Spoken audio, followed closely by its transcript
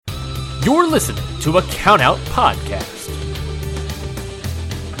You're listening to a Countout Podcast.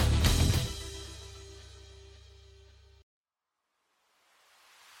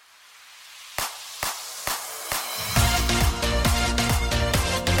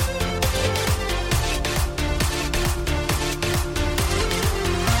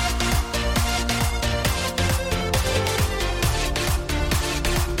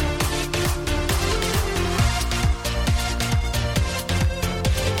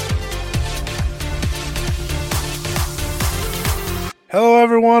 Hello,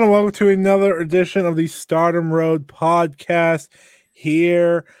 everyone, and welcome to another edition of the Stardom Road podcast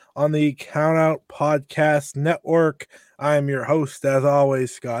here on the Countout Podcast Network. I am your host, as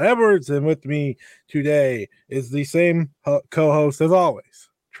always, Scott Edwards, and with me today is the same co-host as always,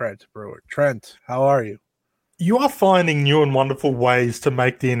 Trent Brewer. Trent, how are you? You are finding new and wonderful ways to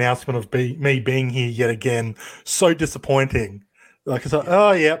make the announcement of me being here yet again so disappointing. Like it's like,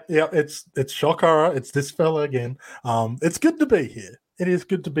 oh yeah, it's shock horror. It's this fella again. It's good to be here. It is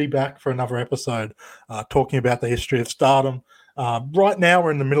good to be back for another episode, talking about the history of Stardom. Right now, we're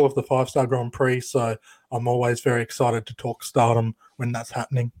in the middle of the 5-Star Grand Prix, so I'm always very excited to talk Stardom when that's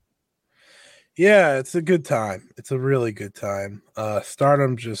happening. Yeah, it's a good time. It's a really good time.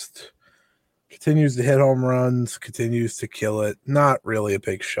 Stardom just continues to hit home runs, continues to kill it. Not really a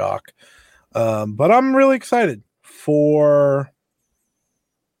big shock, but I'm really excited for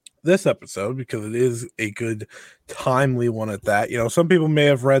this episode because it is a good timely one at that. You know, some people may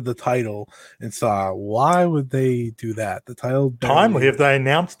have read the title and saw, why would they do that? The title timely, have they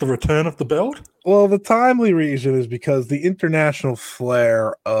announced the return of the belt? Well, the timely reason is because the international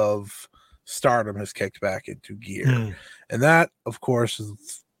flair of Stardom has kicked back into gear. And that, of course,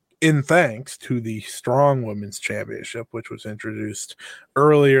 is in thanks to the Strong Women's Championship, which was introduced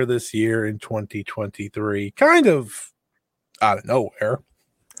earlier this year in 2023, kind of out of nowhere.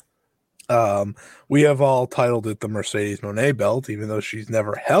 We have all titled it the Mercedes Moné belt, even though she's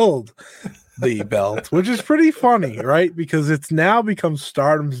never held the belt, which is pretty funny, right? Because it's now become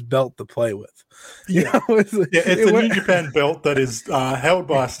Stardom's belt to play with. Yeah, it's a New Japan belt that is held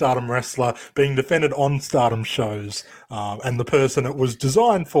by a Stardom wrestler being defended on Stardom shows, and the person it was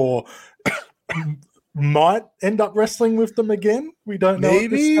designed for might end up wrestling with them again. We don't know.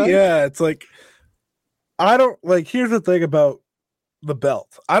 Maybe, yeah. It's like, I don't like. Here's the thing about the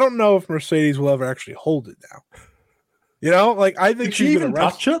belt. I don't know if Mercedes will ever actually hold it now. You know, like I think did she even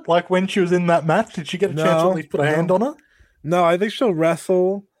touch it? Like when she was in that match, did she get a chance to at least put a hand on it? No, I think she'll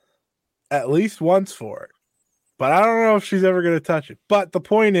wrestle at least once for it. But I don't know if she's ever going to touch it. But the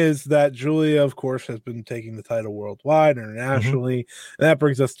point is that Julia, of course, has been taking the title worldwide, internationally. And that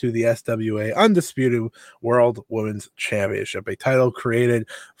brings us to the SWA Undisputed World Women's Championship, a title created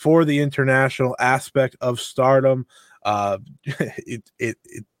for the international aspect of Stardom.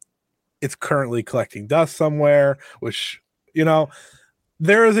 It's currently collecting dust somewhere, which, you know,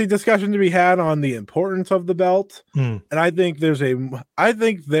 there is a discussion to be had on the importance of the belt. And I think there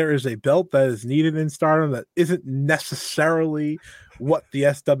is a belt that is needed in Stardom that isn't necessarily what the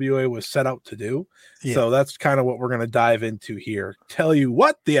SWA was set out to do. So that's kind of what we're going to dive into here. Tell you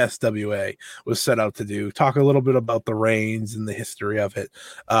what the SWA was set out to do. Talk a little bit about the reigns and the history of it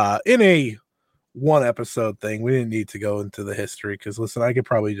in a one episode thing. We didn't need to go into the history because listen, I could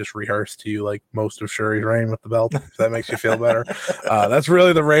probably just rehearse to you like most of Shuri's reign with the belt, if that makes you feel better. That's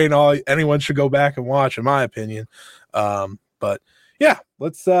really the reign anyone should go back and watch, in my opinion. But yeah,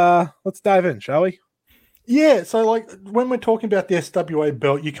 let's dive in, shall we? Yeah, so like when we're talking about the SWA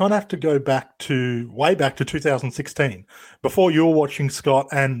belt, you kind of have to go way back to 2016, before you were watching, Scott,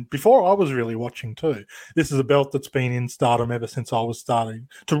 and before I was really watching too. This is a belt that's been in Stardom ever since I was starting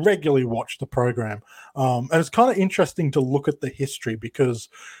to regularly watch the program. And it's kind of interesting to look at the history because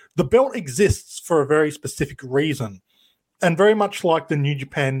the belt exists for a very specific reason. And very much like the New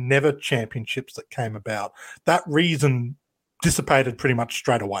Japan Never Championships that came about, that reason dissipated pretty much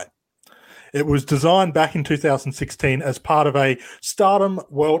straight away. It was designed back in 2016 as part of a Stardom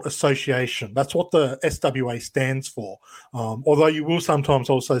World Association. That's what the SWA stands for. Although you will sometimes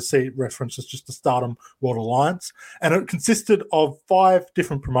also see it referenced as just the Stardom World Alliance. And it consisted of 5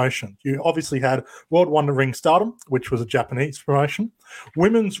 different promotions. You obviously had World Wonder Ring Stardom, which was a Japanese promotion,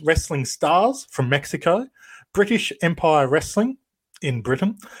 Women's Wrestling Stars from Mexico, British Empire Wrestling in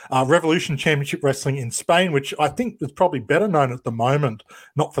Britain, Revolution Championship Wrestling in Spain, which I think is probably better known at the moment,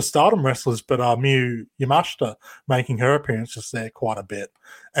 not for Stardom wrestlers, but Miyu Yamashita making her appearances there quite a bit.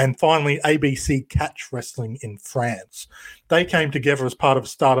 And finally, ABC Catch Wrestling in France. They came together as part of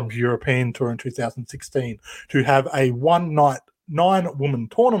Stardom's European tour in 2016 to have a one-night 9-woman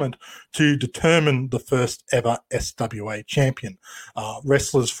tournament to determine the first ever SWA champion.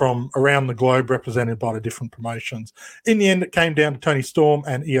 Wrestlers from around the globe represented by the different promotions. In the end, it came down to Toni Storm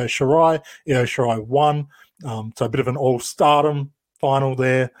and Io Shirai. Io Shirai won, so a bit of an all-Stardom final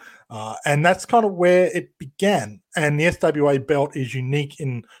there. And that's kind of where it began. And the SWA belt is unique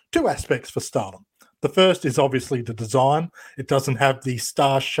in two aspects for Stardom. The first is obviously the design. It doesn't have the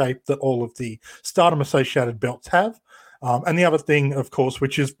star shape that all of the Stardom-associated belts have. And the other thing, of course,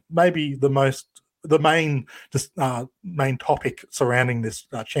 which is maybe the main topic surrounding this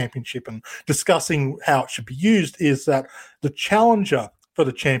championship and discussing how it should be used, is that the challenger for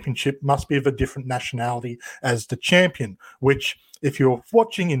the championship must be of a different nationality as the champion, which, if you're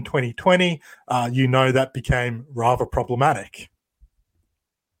watching in 2020, you know that became rather problematic.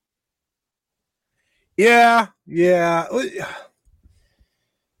 Yeah.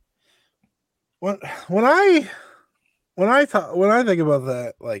 When I think about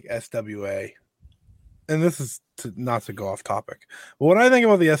that, like SWA, and this is not to go off topic, but when I think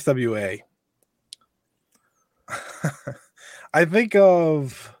about the SWA, I think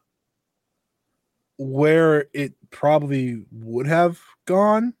of where it probably would have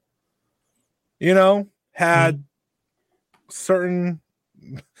gone. Had certain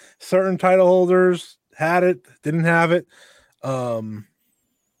title holders had it, didn't have it. But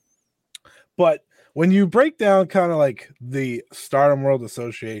when you break down kind of like the Stardom World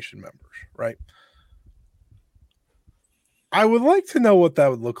Association members, right? I would like to know what that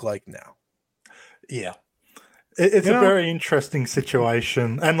would look like now. Yeah. It's a very interesting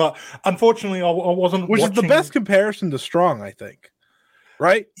situation. And unfortunately, I wasn't Which watching... is the best comparison to Strong, I think.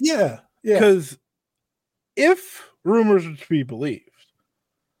 Right? Yeah. Because if rumors are to be believed,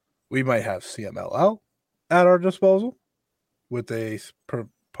 we might have CMLL at our disposal with a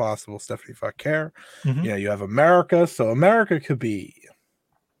possible Stephanie Foucault. Mm-hmm. You have America, so America could be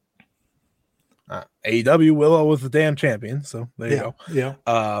AEW. Willow was the damn champion, so there you go. Yeah.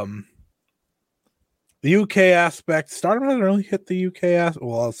 The UK aspect, Stardom hasn't really hit the UK aspect,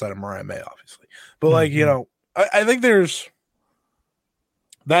 well, outside of Mariah May, obviously. But I think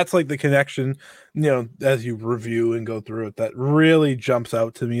that's like the connection, as you review and go through it, that really jumps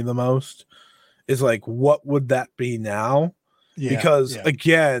out to me the most is like, what would that be now? Because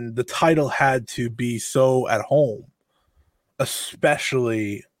again, the title had to be so at home,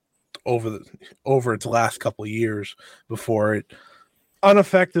 especially over its last couple of years before it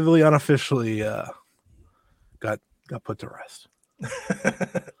unofficially got put to rest.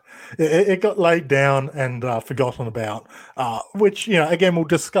 It got laid down and forgotten about, which, again, we'll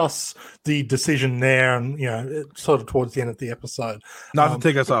discuss the decision there and, sort of towards the end of the episode. Not to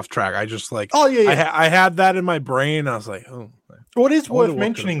take us off track. I just I had that in my brain. I was like, oh. Well, it is worth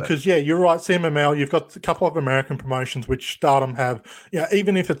mentioning because, you're right, CMML, you've got a couple of American promotions which Stardom have,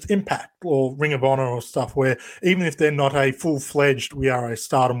 even if it's Impact or Ring of Honor or stuff where even if they're not a full-fledged, we are a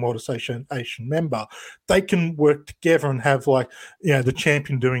Stardom World Association member, they can work together and have the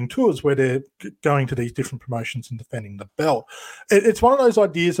champion doing tours where they're going to these different promotions and defending the belt. It's one of those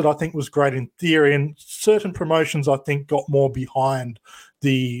ideas that I think was great in theory, and certain promotions I think got more behind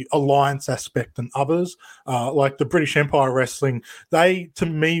the alliance aspect than others, like the British Empire Wrestling. They, to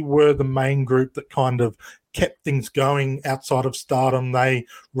me, were the main group that kind of kept things going outside of Stardom. They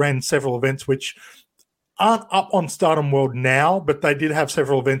ran several events which aren't up on Stardom World now, but they did have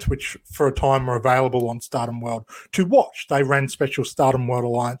several events which for a time were available on Stardom World to watch. They ran special Stardom World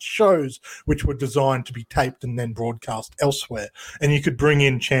Alliance shows which were designed to be taped and then broadcast elsewhere. And you could bring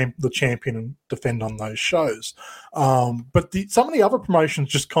in the champion and defend on those shows. But some of the other promotions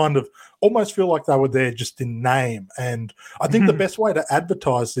just kind of almost feel like they were there just in name. And I think the best way to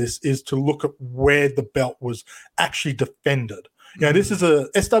advertise this is to look at where the belt was actually defended. This is a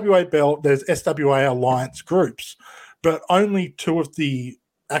SWA belt. There's SWA Alliance groups, but only two of the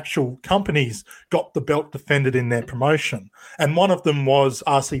actual companies got the belt defended in their promotion. And one of them was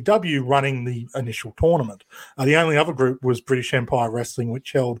RCW running the initial tournament. The only other group was British Empire Wrestling,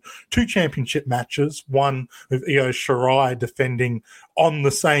 which held 2 championship matches, one with Io Shirai defending on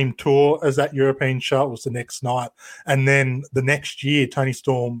the same tour as that European show. It was the next night. And then the next year, Toni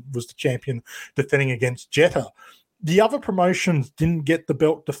Storm was the champion defending against Jetta. The other promotions didn't get the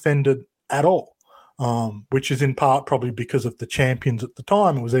belt defended at all, which is in part probably because of the champions at the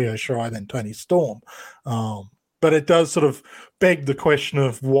time. It was Io Shirai, then Toni Storm. But it does sort of beg the question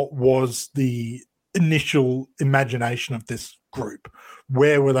of what was the initial imagination of this group?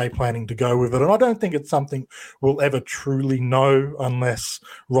 Where were they planning to go with it? And I don't think it's something we'll ever truly know unless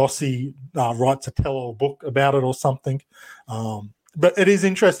Rossi writes a tell-all book about it or something. But it is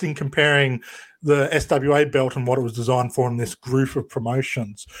interesting comparing the SWA belt and what it was designed for in this group of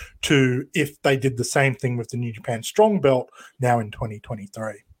promotions to if they did the same thing with the New Japan Strong belt now in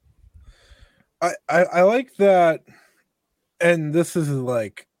 2023. I like that, and this is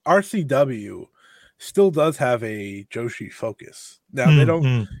like RCW still does have a Joshi focus. Now they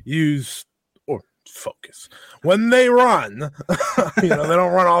don't use or focus when they run. They don't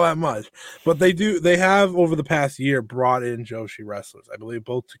run all that much, but they do. They have over the past year brought in Joshi wrestlers. I believe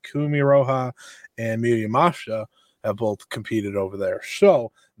both Takumi Iroha and Miyu Yamashita have both competed over there.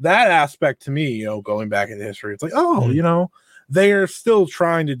 So that aspect to me, going back into history, it's like, they are still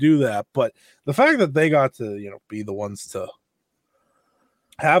trying to do that. But the fact that they got to, be the ones to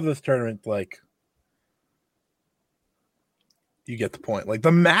have this tournament, like, you get the point. Like,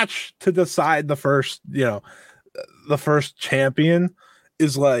 the match to decide the first champion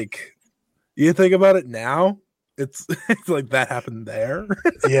is like, you think about it now, it's like that happened there.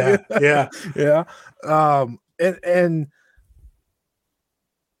 Yeah. And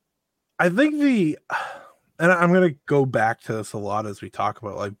I think and I'm going to go back to this a lot as we talk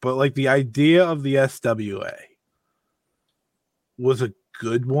about but the idea of the SWA was a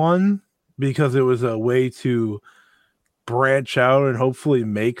good one because it was a way to branch out and hopefully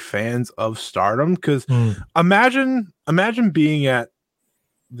make fans of Stardom. Because imagine being at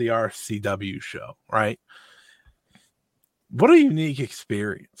the RCW show, right? What a unique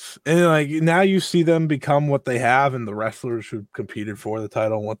experience. And now you see them become what they have and the wrestlers who competed for the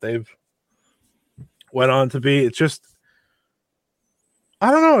title and what they've went on to be. It's just,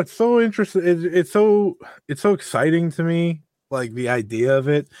 I don't know. It's so interesting. It's so exciting to me. Like the idea of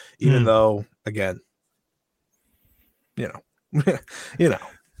it, even though again, But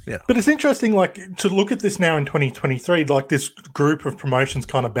it's interesting, like, to look at this now in 2023, like this group of promotions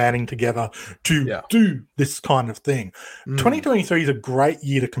kind of banding together to do this kind of thing. 2023 is a great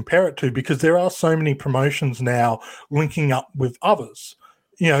year to compare it to because there are so many promotions now linking up with others.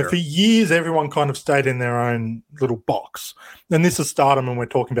 For years, everyone kind of stayed in their own little box. And this is Stardom, and we're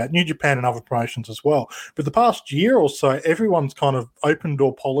talking about New Japan and other promotions as well. But the past year or so, everyone's kind of open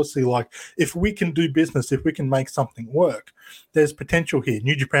door policy, like, if we can do business, if we can make something work, there's potential here.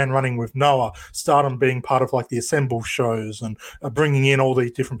 New Japan running with Noah, Stardom being part of, like, the Assemble shows and bringing in all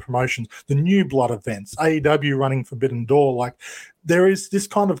these different promotions, the New Blood events, AEW running Forbidden Door. Like, there is this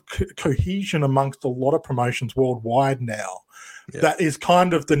kind of cohesion amongst a lot of promotions worldwide now. Yeah. That is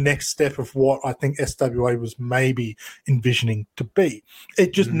kind of the next step of what I think SWA was maybe envisioning to be.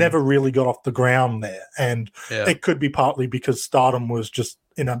 It just never really got off the ground there. And it could be partly because Stardom was just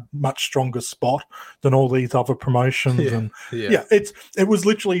in a much stronger spot than all these other promotions. It was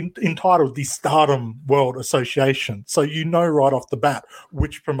literally entitled the Stardom World Association. So right off the bat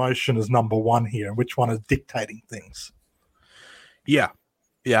which promotion is number one here and which one is dictating things. Yeah,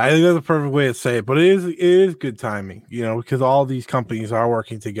 I think that's a perfect way to say it, but it is good timing, because all these companies are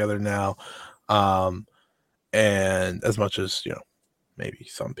working together now. And as much as, maybe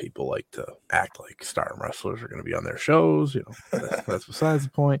some people like to act like Stardom wrestlers are going to be on their shows, that's besides the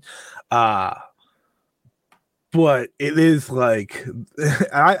point. But it is like,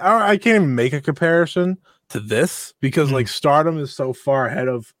 I can't even make a comparison to this because like Stardom is so far ahead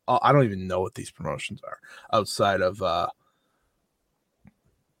of, I don't even know what these promotions are outside of,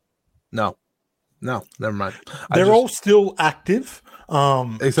 No, never mind. They're all still active,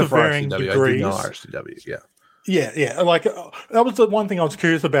 except for varying RCW. degrees. I do know RCW, Yeah. Like that was the one thing I was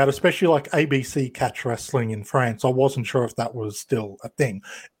curious about, especially like ABC Catch Wrestling in France. I wasn't sure if that was still a thing.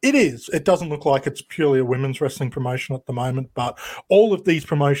 It is. It doesn't look like it's purely a women's wrestling promotion at the moment, but all of these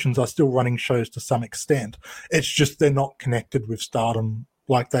promotions are still running shows to some extent. It's just they're not connected with Stardom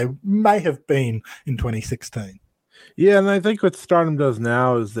like they may have been in 2016. Yeah, and I think what Stardom does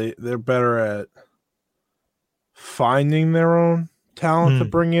now is they're better at finding their own talent to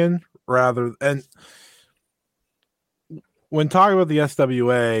bring in and when talking about the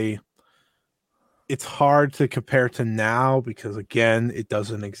SWA, it's hard to compare to now because again, it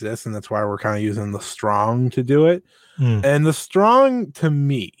doesn't exist, and that's why we're kind of using the Strong to do it. And the Strong to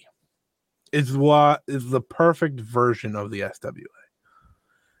me is what is the perfect version of the SWA.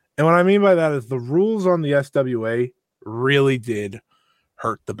 And what I mean by that is the rules on the SWA really did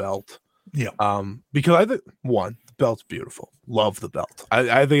hurt the belt. Yeah. Because I think the belt's beautiful. Love the belt.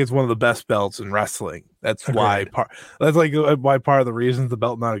 I think it's one of the best belts in wrestling. That's why part of the reasons the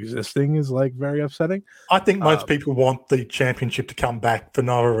belt not existing is like very upsetting. I think most people want the championship to come back for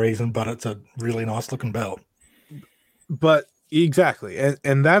no other reason, but it's a really nice looking belt. But exactly.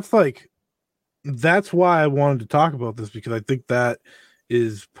 And that's why I wanted to talk about this, because I think that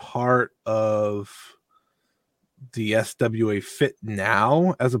is part of the SWA fit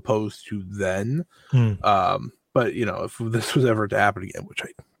now as opposed to then. But if this was ever to happen again, which I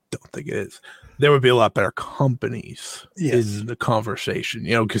don't think it is, there would be a lot better companies in the conversation.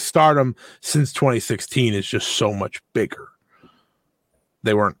 Because Stardom since 2016 is just so much bigger.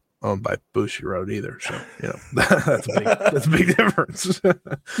 They weren't owned by Bushiroad either, so that's a big difference.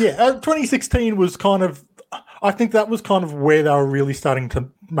 2016 was kind of. I think that was kind of where they were really starting to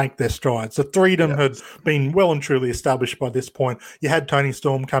make their strides. The Freedom had been well and truly established by this point. You had Tony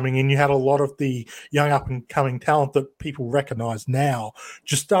Storm coming in. You had a lot of the young up-and-coming talent that people recognize now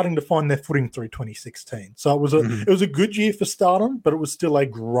just starting to find their footing through 2016. So it was a good year for Stardom, but it was still a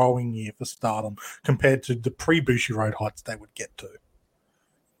growing year for Stardom compared to the pre-Bushiroad heights they would get to.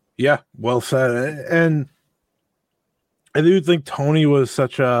 Yeah, well said. And I do think Tony was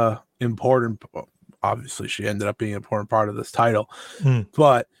such a important... Obviously, she ended up being an important part of this title.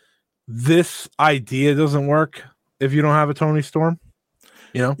 But this idea doesn't work if you don't have a Tony Storm.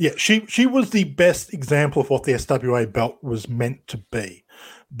 Yeah, she was the best example of what the SWA belt was meant to be.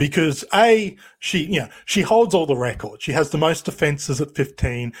 Because she holds all the records. She has the most defenses at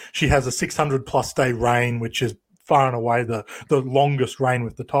 15. She has a 600+ day reign, which is far and away the longest reign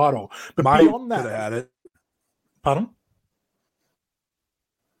with the title. But beyond that, could have had it. Pardon?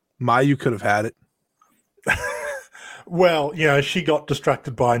 Mayu could have had it. Well, she got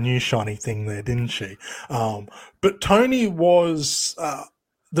distracted by a new shiny thing there, didn't she? But Tony was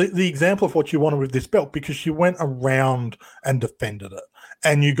the example of what you wanted with this belt because she went around and defended it.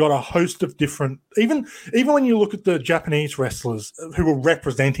 And you got a host of different, even when you look at the Japanese wrestlers who were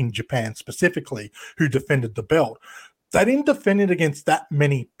representing Japan specifically, who defended the belt, they didn't defend it against that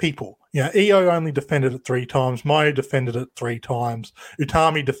many people. Io only defended it 3 times. Mayu defended it 3 times.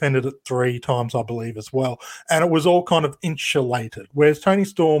 Utami defended it 3 times, I believe, as well. And it was all kind of insulated. Whereas Toni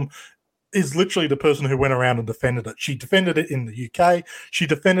Storm is literally the person who went around and defended it. She defended it in the UK. She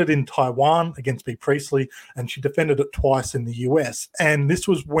defended it in Taiwan against B. Priestley. And she defended it twice in the US. And this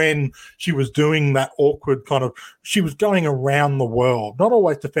was when she was doing that awkward kind of, she was going around the world, not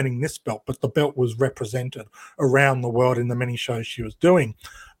always defending this belt, but the belt was represented around the world in the many shows she was doing,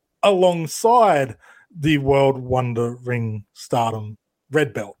 alongside the World Wonder Ring Stardom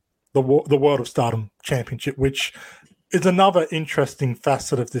Red Belt, the World of Stardom Championship, which is another interesting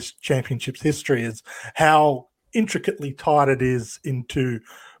facet of this championship's history, is how intricately tied it is into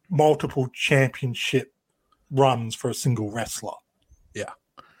multiple championship runs for a single wrestler.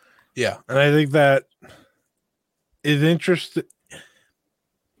 Yeah. And I think that is interesting.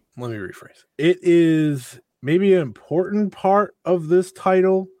 Let me rephrase. It is maybe an important part of this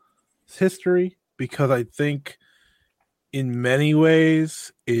title's history because I think in many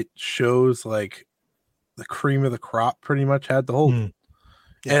ways it shows like the cream of the crop pretty much had to hold. And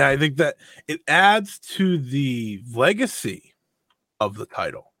I think that it adds to the legacy of the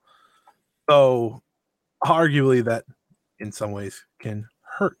title. So arguably that in some ways can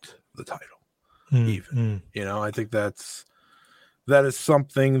hurt the title even. I think that is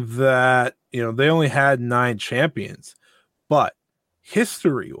something that, they only had 9 champions, but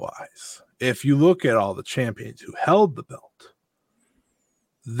history wise, if you look at all the champions who held the belt,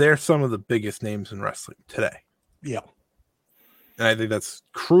 they're some of the biggest names in wrestling today. Yeah. And I think that's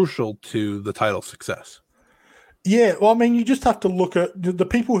crucial to the title success. Yeah. Well, I mean, you just have to look at the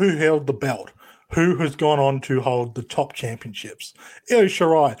people who held the belt, who has gone on to hold the top championships. Io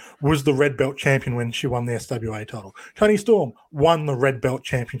Shirai was the red belt champion when she won the SWA title. Toni Storm won the red belt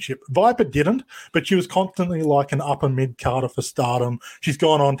championship. Viper didn't, but she was constantly like an upper mid-carder for Stardom. She's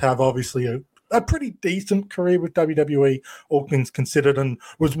gone on to have obviously a pretty decent career with WWE, all things considered, and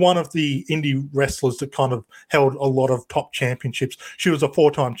was one of the indie wrestlers that kind of held a lot of top championships. She was a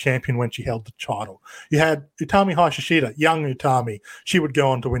 4-time champion when she held the title. You had Utami Hayashishita, young Utami. She would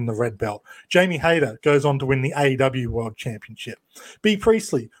go on to win the red belt. Jamie Hayter goes on to win the AEW World Championship. B.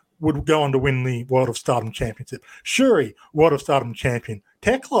 Priestley would go on to win the World of Stardom Championship. Shuri, World of Stardom Champion.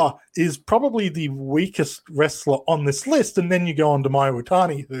 Tekla is probably the weakest wrestler on this list, and then you go on to Mayu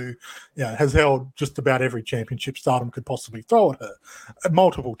Iwatani, who has held just about every championship Stardom could possibly throw at her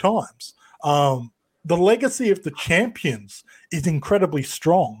multiple times. The legacy of the champions is incredibly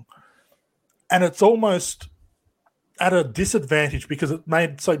strong, and it's almost at a disadvantage because it made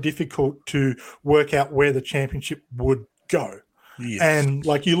it so difficult to work out where the championship would go. Yes. And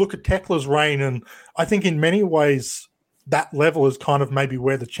like you look at Tekla's reign, and I think in many ways that level is kind of maybe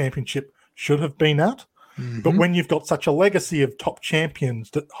where the championship should have been at. But when you've got such a legacy of top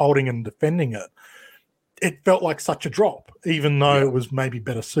champions holding and defending it, it felt like such a drop, even though it was maybe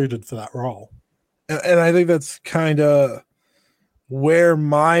better suited for that role. And I think that's kind of where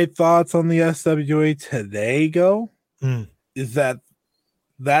my thoughts on the SWA today go is that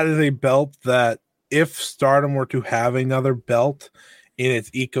is a belt that if Stardom were to have another belt in its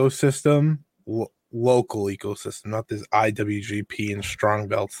ecosystem, local ecosystem, not this IWGP and strong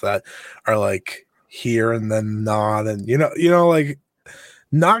belts that are like here and then not, and like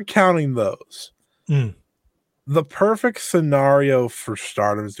not counting those. The perfect scenario for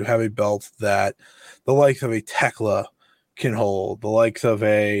Stardom is to have a belt that the likes of a Tekla can hold, the likes of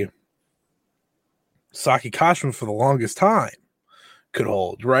a Saki Kashima for the longest time could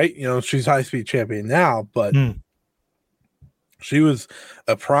hold, right? She's high speed champion now, but she was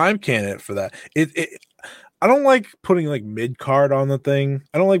a prime candidate for that. I don't like putting like mid card on the thing.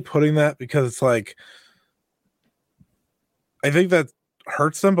 I don't like putting that because it's like, I think that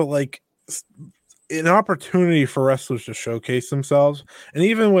hurts them, but like an opportunity for wrestlers to showcase themselves. And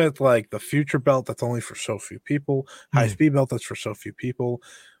even with like the future belt, that's only for so few people, high speed belt, that's for so few people.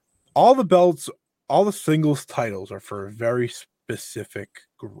 All the belts, all the singles titles are for a very specific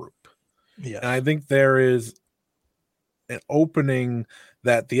group. Yeah. And I think there is an opening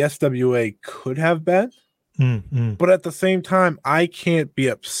that the SWA could have been, but at the same time, I can't be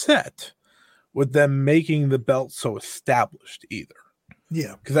upset with them making the belt so established either.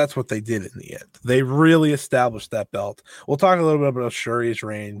 Yeah, because that's what they did in the end. They really established that belt. We'll talk a little bit about Shuri's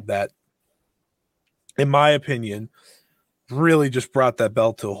reign that, in my opinion, really just brought that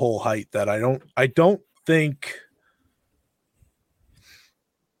belt to a whole height that I don't think.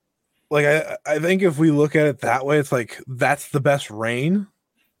 Like I think if we look at it that way, it's like that's the best reign,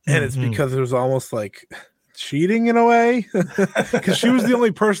 and it's because it was almost like cheating in a way because she was the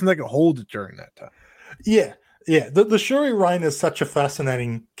only person that could hold it during that time. Yeah. The Shuri reign is such a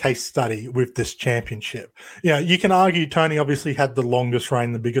fascinating case study with this championship. You can argue Tony obviously had the longest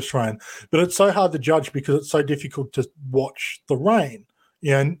reign, the biggest reign, but it's so hard to judge because it's so difficult to watch the reign.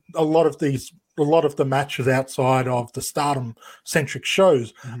 And a lot of the matches outside of the Stardom centric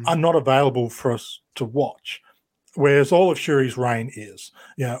shows are not available for us to watch. Whereas all of Shuri's reign is.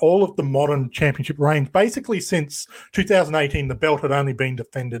 All of the modern championship reigns, basically since 2018, the belt had only been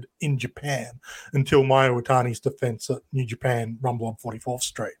defended in Japan until Mayu Iwatani's defense at New Japan Rumble on 44th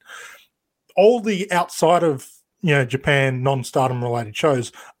Street. All the outside of Japan non-Stardom related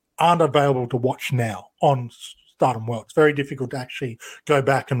shows aren't available to watch now on Stardom World. It's very difficult to actually go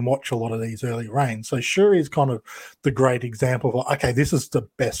back and watch a lot of these early reigns. So Shuri is kind of the great example of, okay, this is the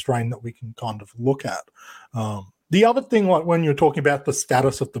best reign that we can kind of look at. The other thing, like when you're talking about the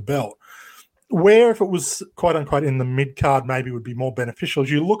status of the belt, where if it was quote unquote in the mid card maybe would be more beneficial, as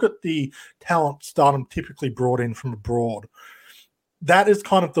you look at the talent Stardom typically brought in from abroad, that is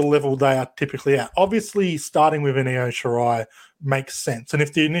kind of the level they are typically at. Obviously, starting with an Io Shirai makes sense. And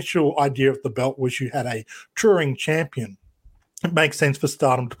if the initial idea of the belt was you had a touring champion, it makes sense for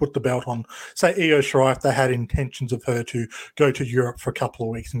Stardom to put the belt on, say, Io Shirai, if they had intentions of her to go to Europe for a couple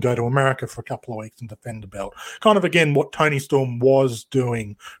of weeks and go to America for a couple of weeks and defend the belt. Kind of, again, what Toni Storm was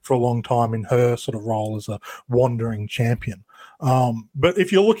doing for a long time in her sort of role as a wandering champion. But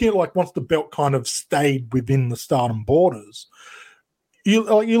if you're looking at, like, once the belt kind of stayed within the Stardom borders, you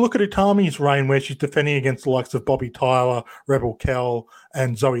look at Utami's reign where she's defending against the likes of Bobby Tyler, Rebel Kell,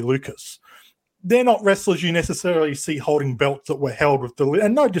 and Zoe Lucas. They're not wrestlers you necessarily see holding belts that were held with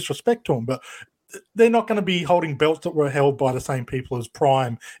and no disrespect to them, but they're not going to be holding belts that were held by the same people as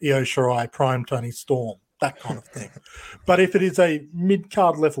Prime Io Shirai, Prime Toni Storm, that kind of thing. But if it is a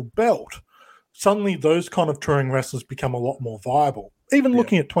mid-card level belt, suddenly those kind of touring wrestlers become a lot more viable. Even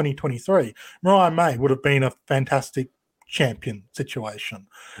looking at 2023, Mariah May would have been a fantastic champion situation.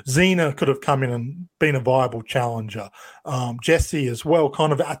 Xena could have come in and been a viable challenger. Jessie as well,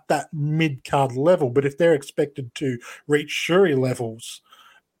 kind of at that mid-card level. But if they're expected to reach Shuri levels,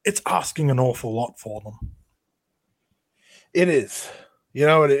 it's asking an awful lot for them. It is.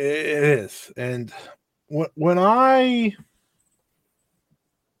 It is. And when I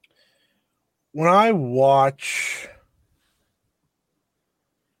watch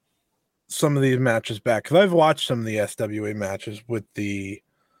some of these matches back, because I've watched some of the SWA matches with the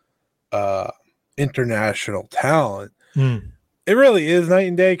international talent, it really is night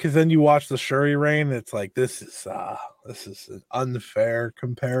and day, because then you watch the Shuri reign, and it's like this is an unfair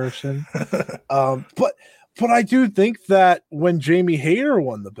comparison. But I do think that when Jamie Hayter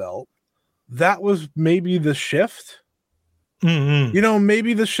won the belt, that was maybe the shift.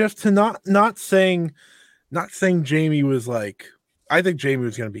 Maybe the shift to not saying Jamie was like, I think Jamie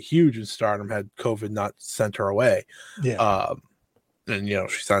was going to be huge in Stardom had COVID not sent her away. Yeah. And,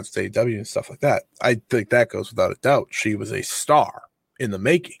 she signed to AEW and stuff like that. I think that goes without a doubt. She was a star in the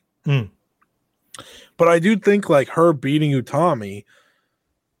making. But I do think like her beating Utami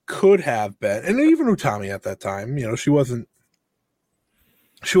could have been, and even Utami at that time, she wasn't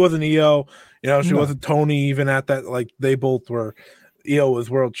Io, she wasn't Tony even at that, like they both were. Io was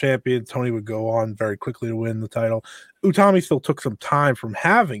world champion. Tony would go on very quickly to win the title. Utami still took some time from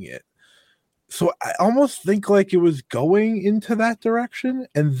having it. So I almost think like it was going into that direction,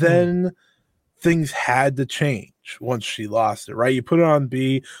 and then things had to change once she lost it, right? You put it on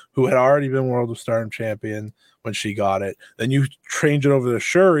B, who had already been World of Stardom champion when she got it. Then you change it over to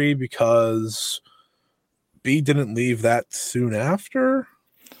Shuri because B didn't leave that soon after.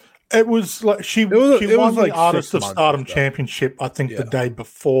 It was like she won the Artist of Stardom Championship, I think, the day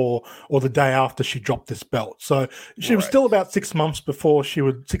before or the day after she dropped this belt. So she was still about 6 months before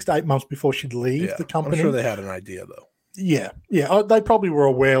 6 to 8 months before she'd leave the company. I'm sure they had an idea, though. Yeah. They probably were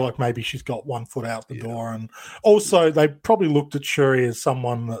aware, like maybe she's got 1 foot out the door. And also they probably looked at Shuri as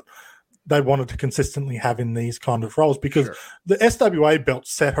someone that they wanted to consistently have in these kind of roles because the SWA belt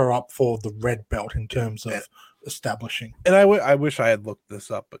set her up for the red belt in terms of establishing. And I wish I had looked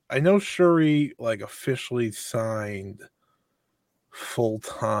this up, but I know Shuri like officially signed full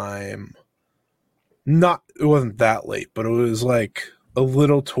time. It wasn't that late, but it was like a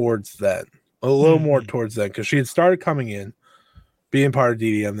little towards then, a little more towards then, because she had started coming in, being part of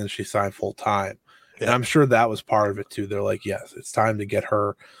DDM, then she signed full time, and I'm sure that was part of it too. They're like, yes, it's time to get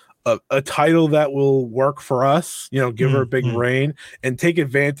her a title that will work for us, give her a big reign and take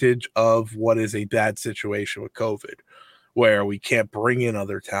advantage of what is a bad situation with COVID, where we can't bring in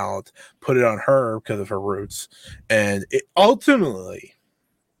other talent, put it on her because of her roots. And it ultimately,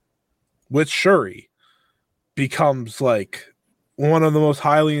 with Shuri, becomes like one of the most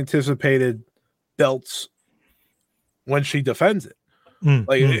highly anticipated belts when she defends it.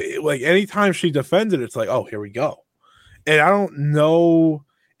 Like anytime she defends it, it's like, oh, here we go. And I don't know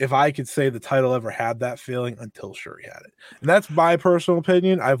if I could say the title ever had that feeling until Shuri had it. And that's my personal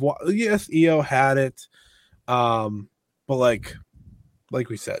opinion. Yes, Io had it. But like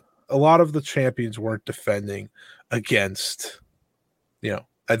we said, a lot of the champions weren't defending against,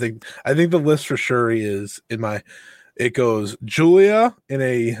 I think the list for Shuri is it goes Julia in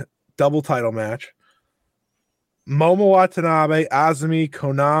a double title match, Momo Watanabe, Azumi,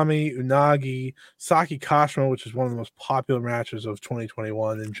 Konami, Unagi, Saki Kashima, which is one of the most popular matches of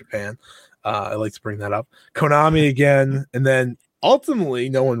 2021 in Japan. I like to bring that up. Konami again, and then ultimately,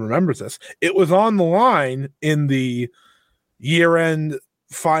 no one remembers this. It was on the line in the year-end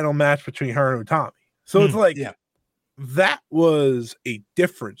final match between her and Utami. So it's like that was a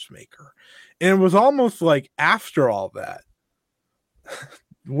difference maker. And it was almost like after all that,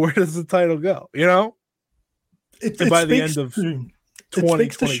 where does the title go? By the end of 2022, it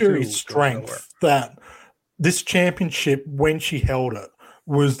speaks to Shuri's strength that this championship, when she held it,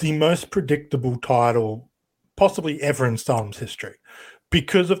 was the most predictable title possibly ever in Stardom's history.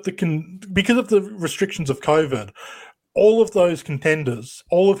 Because of the restrictions of COVID, all of those contenders,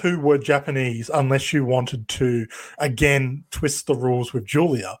 all of who were Japanese, unless you wanted to, again, twist the rules with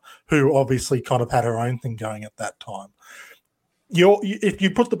Julia, who obviously kind of had her own thing going at that time. If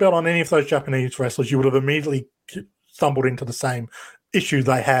you put the belt on any of those Japanese wrestlers, you would have immediately stumbled into the same issue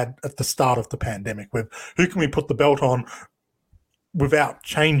they had at the start of the pandemic with who can we put the belt on without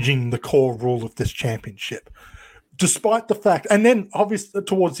changing the core rule of this championship. Despite the fact, and then obviously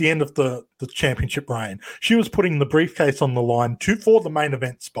towards the end of the championship reign, she was putting the briefcase on the line for the main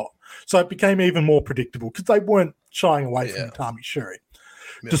event spot. So it became even more predictable because they weren't shying away from Utami Shuri.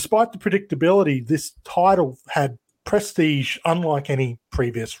 Yeah. Despite the predictability, this title had prestige unlike any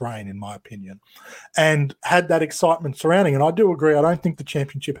previous reign, in my opinion, and had that excitement surrounding. And I do agree, I don't think the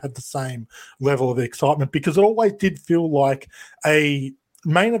championship had the same level of excitement because it always did feel like a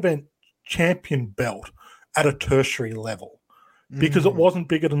main event champion belt at a tertiary level because it wasn't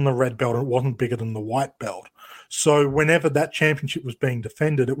bigger than the red belt and it wasn't bigger than the white belt. So whenever that championship was being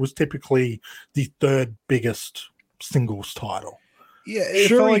defended, it was typically the third biggest singles title. Yeah,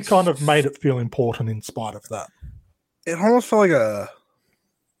 Shuri kind of made it feel important in spite of that. It almost felt like a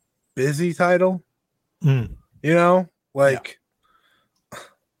busy title, when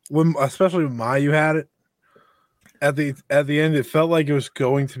especially when Mayu had it at the end, it felt like it was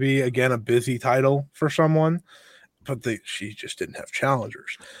going to be again a busy title for someone, but she just didn't have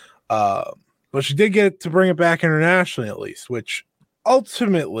challengers. But she did get to bring it back internationally at least, which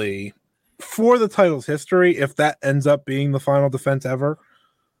ultimately, for the title's history, if that ends up being the final defense ever,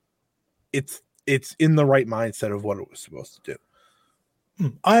 it's in the right mindset of what it was supposed to do.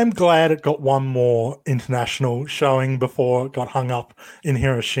 I am glad it got one more international showing before it got hung up in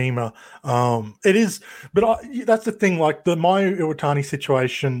Hiroshima. It is, but that's the thing. Like the Mayu Iwatani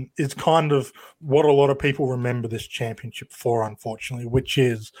situation is kind of what a lot of people remember this championship for, unfortunately, which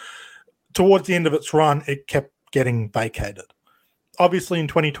is towards the end of its run, it kept getting vacated. Obviously, in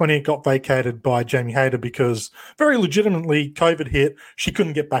 2020, it got vacated by Jamie Hayter because very legitimately COVID hit. She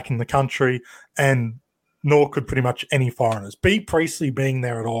couldn't get back in the country, and nor could pretty much any foreigners. B. Priestley being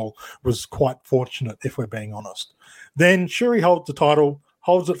there at all was quite fortunate, if we're being honest. Then Shuri holds the title,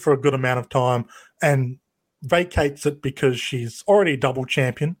 holds it for a good amount of time, and vacates it because she's already a double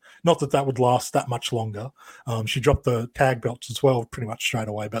champion. Not that that would last that much longer. She dropped the tag belts as well pretty much straight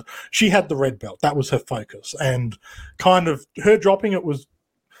away, but she had the red belt. That was her focus. And kind of her dropping it was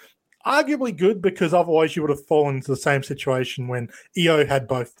arguably good because otherwise you would have fallen into the same situation when Io had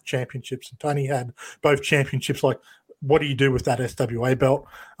both championships and Tony had both championships. Like, what do you do with that SWA belt?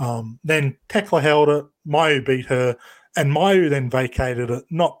 Then Tekla held it, Mayu beat her, and Mayu then vacated it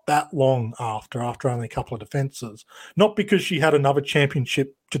not that long after only a couple of defenses. Not because she had another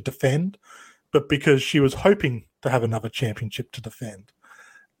championship to defend, but because she was hoping to have another championship to defend.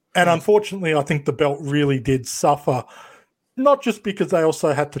 And unfortunately, I think the belt really did suffer, not just because they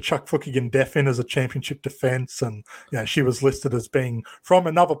also had to chuck Fukigen Def in as a championship defense, and she was listed as being from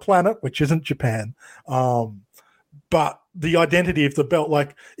another planet, which isn't Japan. But the identity of the belt,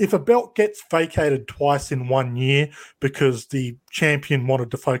 like if a belt gets vacated twice in 1 year because the champion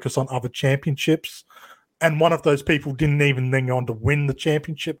wanted to focus on other championships, and one of those people didn't even then go on to win the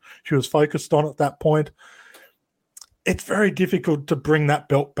championship she was focused on at that point, it's very difficult to bring that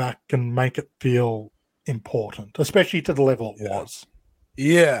belt back and make it feel important, especially to the level it was.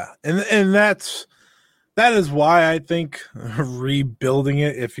 Yeah, and that is why I think rebuilding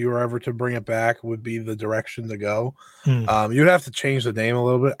it, if you were ever to bring it back, would be the direction to go. You'd have to change the name a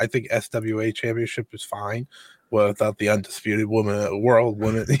little bit. I think SWA Championship is fine without the undisputed world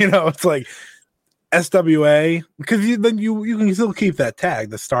women. It's like SWA, because then you can still keep that tag,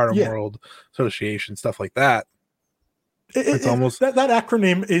 the Stardom World Association, stuff like that. It's almost that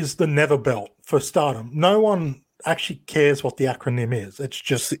acronym is the Never Belt for Stardom. No one actually cares what the acronym is. It's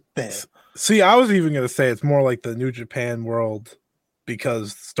just there. See, I was even going to say it's more like the New Japan World,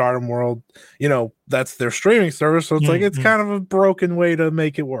 because Stardom World, that's their streaming service. So it's like it's kind of a broken way to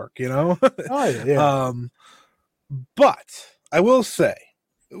make it work, Oh, yeah. But I will say,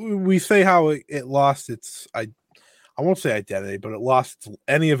 we say how it lost its, I won't say identity, but it lost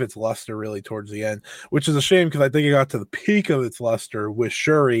any of its luster really towards the end, which is a shame because I think it got to the peak of its luster with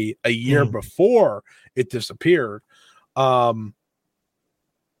Shuri a year before it disappeared.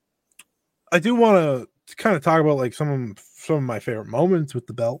 I do want to kind of talk about like some of my favorite moments with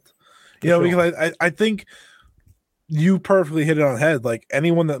the belt, because I think you perfectly hit it on the head. Like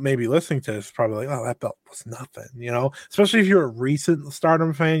anyone that may be listening to this is probably like, oh, that belt was nothing, especially if you're a recent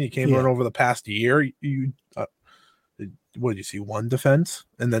Stardom fan, you came in over the past year. What did you see? One defense,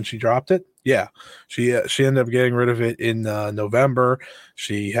 and then she dropped it. Yeah, she ended up getting rid of it in November.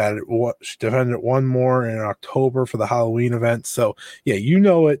 She defended it one more in October for the Halloween event. So yeah,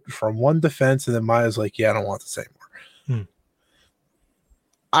 it from one defense, and then Maya's like, yeah, I don't want this anymore.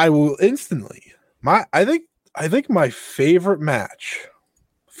 I will instantly. I think my favorite match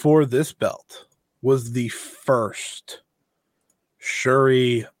for this belt was the first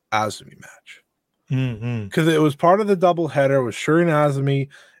Shuri Azumi match. Because it was part of the doubleheader with Shuri and Azumi,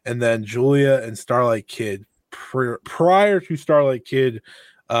 and then Julia and Starlight Kid prior to Starlight Kid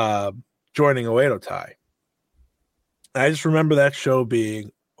joining Oedo Tai. I just remember that show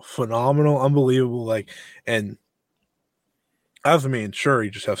being phenomenal, unbelievable. And Azumi and Shuri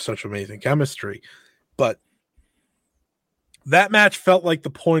just have such amazing chemistry. But that match felt like the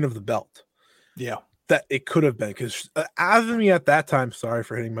point of the belt. Yeah. That it could have been, because Azumi at that time, sorry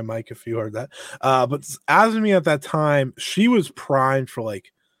for hitting my mic if you heard that, but Azumi at that time, she was primed for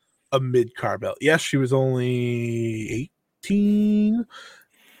like a mid-card belt. Yes, she was only 18,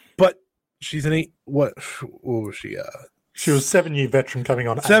 but she's an what was she? She was 7-year veteran coming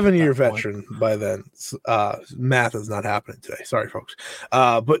on. 7-year veteran by then. Math is not happening today. Sorry, folks.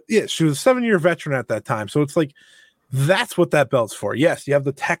 But yeah, she was a 7-year veteran at that time. So it's like, that's what that belt's for. Yes, you have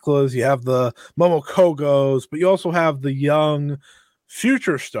the Teklas, you have the Momokogos, but you also have the young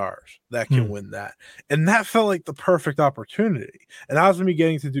future stars that can win that. And that felt like the perfect opportunity. And Azumi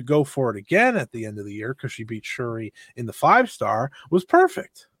getting to go for it again at the end of the year because she beat Shuri in the 5-star was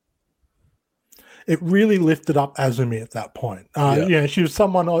perfect. It really lifted up Azumi at that point. She was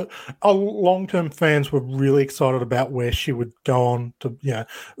someone long-term fans were really excited about where she would go on to,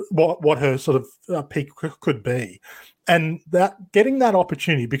 what her sort of peak could be. And that getting that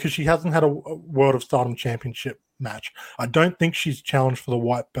opportunity, because she hasn't had a World of Stardom Championship match, I don't think she's challenged for the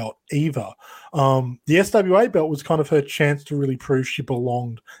white belt either. The SWA belt was kind of her chance to really prove she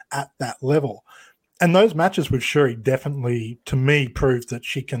belonged at that level. And those matches with Shuri definitely, to me, proved that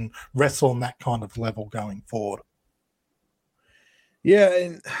she can wrestle on that kind of level going forward. Yeah,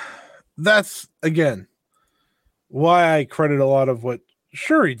 and that's, again, why I credit a lot of what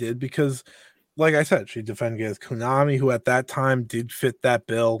Shuri did, because, like I said, she defended against Konami, who at that time did fit that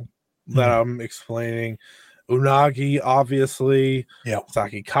bill that I'm explaining. Unagi, obviously. Yeah.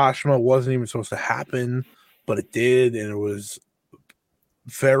 Saki Kashima wasn't even supposed to happen, but it did, and it was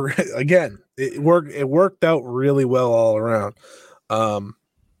very, again, it worked out really well all around.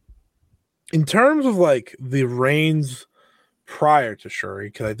 In terms of like the reigns prior to Shuri,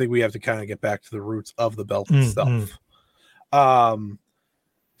 because I think we have to kind of get back to the roots of the belt itself.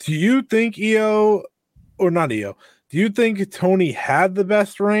 Do you think do you think Tony had the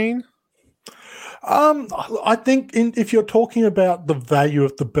best reign? I think if you're talking about the value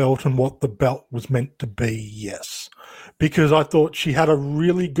of the belt and what the belt was meant to be, yes. Because I thought she had a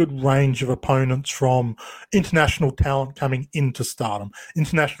really good range of opponents, from international talent coming into Stardom,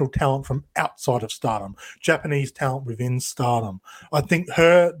 international talent from outside of Stardom, Japanese talent within Stardom. I think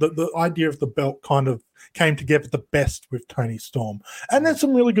the idea of the belt kind of came together the best with Toni Storm. And there's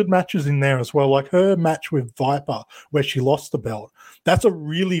some really good matches in there as well, like her match with Viper, where she lost the belt. That's a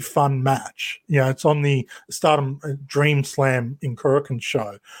really fun match. You know, it's on the Stardom Dream Slam in Kurikan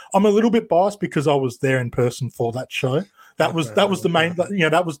show. I'm a little bit biased because I was there in person for that show. That was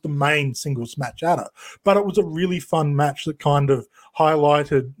the main singles match at it. But it was a really fun match that kind of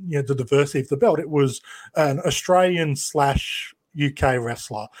highlighted, the diversity of the belt. It was an Australian / UK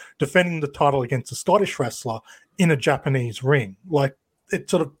wrestler defending the title against a Scottish wrestler in a Japanese ring. Like, it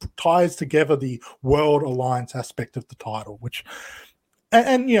sort of ties together the World Alliance aspect of the title, which,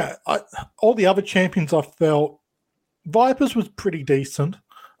 all the other champions, I felt Vipers was pretty decent.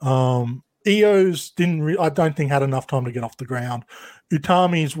 Io's I don't think had enough time to get off the ground.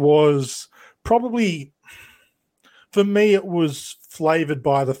 Utami's was probably, for me, it was flavored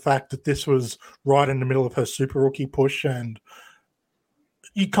by the fact that this was right in the middle of her Super Rookie push, and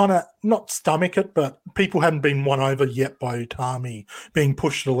you kind of not stomach it, but people hadn't been won over yet by Utami being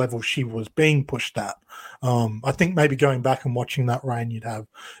pushed to the level she was being pushed at. I think maybe going back and watching that reign, you'd have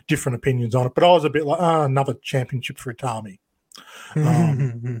different opinions on it. But I was a bit like, another championship for Utami.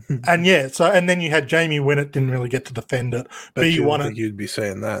 And then you had Jamie win it, didn't really get to defend it. But you won it. You'd be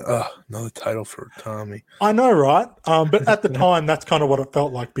saying that. Another title for Utami. I know, right? But at the time, that's kind of what it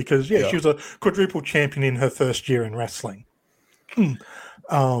felt like, because she was a quadruple champion in her first year in wrestling.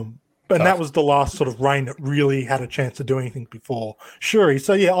 But that was the last sort of reign that really had a chance to do anything before Shuri.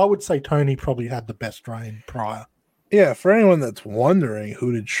 So, I would say Tony probably had the best reign prior. Yeah, for anyone that's wondering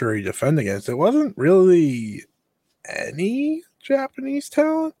who did Shuri defend against, it wasn't really any Japanese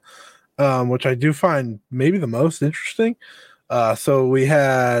talent, which I do find maybe the most interesting. So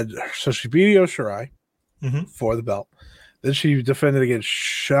she beat Io Shirai for the belt. Then she defended against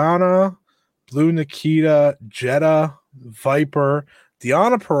Shana, Blue Nikita, Jetta, Viper,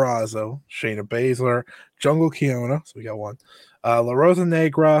 Deonna Purrazzo, Shayna Baszler, Jungle Kiona, so we got one, La Rosa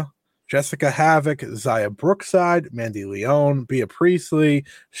Negra, Jessica Havoc, Zaya Brookside, Mandy Leon, Bea Priestley,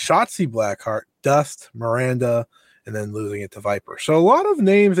 Shotzi Blackheart, Dust, Miranda, and then losing it to Viper. So a lot of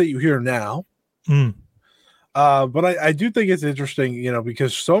names that you hear now. But I do think it's interesting,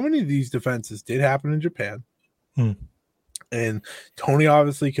 because so many of these defenses did happen in Japan. And Tony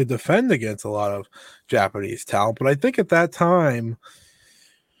obviously could defend against a lot of Japanese talent. But I think at that time,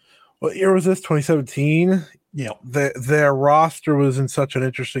 what year was this? 2017? Yeah. Their roster was in such an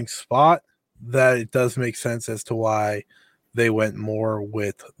interesting spot that it does make sense as to why they went more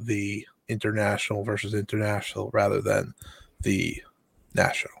with the international versus international rather than the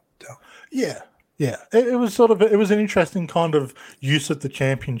national. Yeah. It was it was an interesting kind of use of the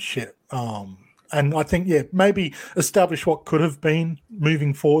championship. And I think, maybe establish what could have been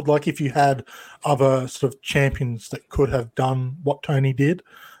moving forward. Like if you had other sort of champions that could have done what Tony did.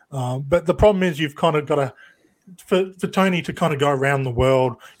 But the problem is you've kind of got to, for Tony to kind of go around the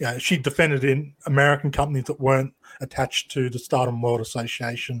world, she defended in American companies that weren't attached to the Stardom World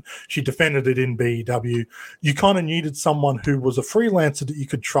Association. She defended it in BEW. You kind of needed someone who was a freelancer that you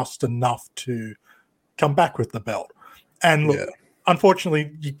could trust enough to come back with the belt. And look,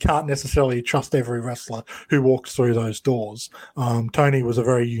 unfortunately, you can't necessarily trust every wrestler who walks through those doors. Tony was a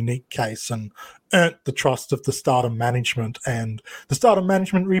very unique case and earned the trust of the Stardom management, and the Stardom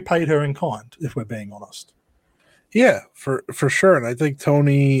management repaid her in kind, if we're being honest. Yeah, for sure. And I think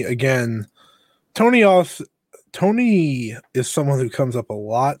Tony also, Tony is someone who comes up a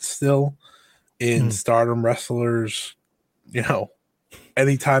lot still in Stardom wrestlers. You know,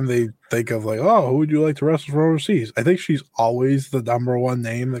 anytime they think of like, oh, who would you like to wrestle from overseas? I think she's always the number one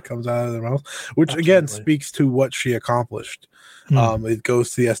name that comes out of their mouth, which again speaks to what she accomplished. It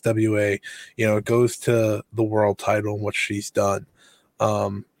goes to the SWA, you know, it goes to the world title and what she's done.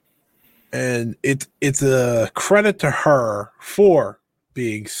 And it's a credit to her for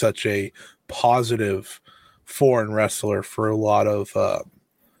being such a positive foreign wrestler for a lot of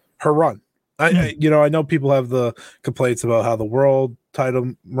her run. I know people have the complaints about how the world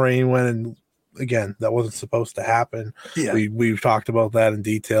title reign went, and again, that wasn't supposed to happen. Yeah. We've talked about that in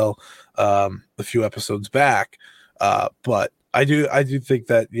detail a few episodes back, but I do think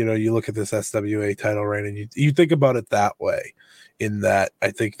that, you know, you look at this SWA title reign and you think about it that way, in that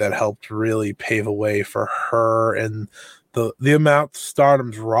I think that helped really pave a way for her, and the amount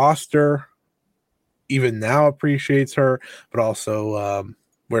Stardom's roster even now appreciates her, but also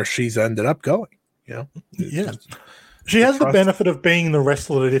where she's ended up going, you know? Yeah. She has the benefit of being the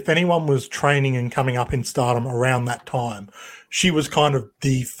wrestler that if anyone was training and coming up in Stardom around that time, she was kind of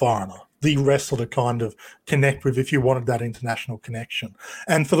the foreigner, the wrestler to kind of connect with if you wanted that international connection.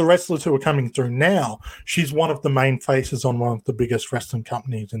 And for the wrestlers who are coming through now, she's one of the main faces on one of the biggest wrestling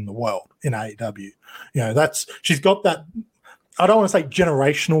companies in the world, in AEW. You know, she's got that, I don't want to say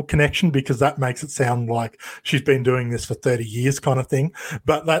generational connection because that makes it sound like she's been doing this for 30 years kind of thing,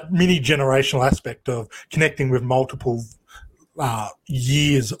 but that mini generational aspect of connecting with multiple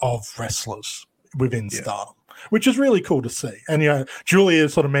years of wrestlers within Stardom, which is really cool to see. And, you know, Julia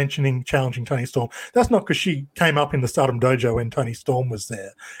is sort of mentioning challenging Toni Storm. That's not because she came up in the Stardom dojo when Toni Storm was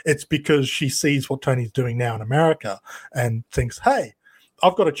there. It's because she sees what Tony's doing now in America and thinks, hey,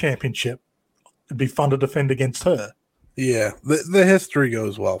 I've got a championship. It'd be fun to defend against her. Yeah, the history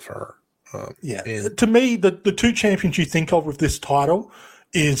goes well for her. To me, the two champions you think of with this title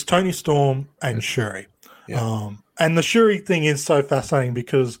is Toni Storm and Shuri. Yeah. And the Shuri thing is so fascinating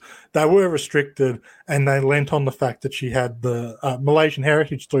because they were restricted and they lent on the fact that she had the Malaysian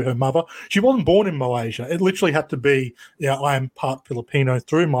heritage through her mother. She wasn't born in Malaysia. It literally had to be, I am part Filipino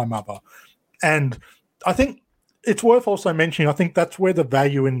through my mother. And I think it's worth also mentioning, I think that's where the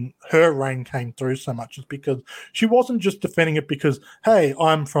value in her reign came through so much, is because she wasn't just defending it because, hey,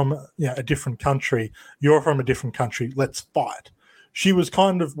 I'm from a different country, you're from a different country, let's fight. She was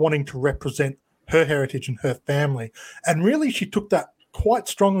kind of wanting to represent her heritage and her family. And really, she took that quite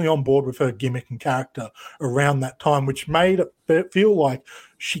strongly on board with her gimmick and character around that time, which made it feel like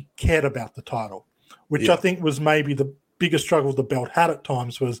she cared about the title, which I think was maybe the biggest struggle the belt had at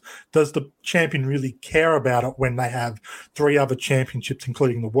times was, does the champion really care about it when they have 3 other championships,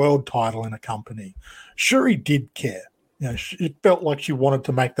 including the world title in a company? Shuri did care. You know, it felt like she wanted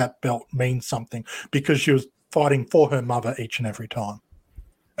to make that belt mean something because she was fighting for her mother each and every time.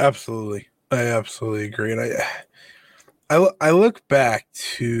 Absolutely. I absolutely agree. And I look back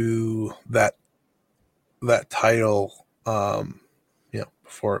to that title,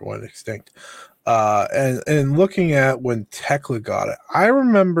 before it went extinct. And looking at when Tekla got it, I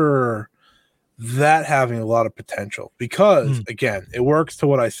remember that having a lot of potential because, again, it works to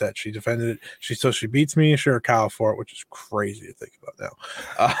what I said. She defended it. She beats me and Shirakawa for it, which is crazy to think about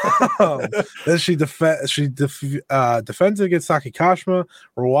now. Then she defends against Saki Kashima,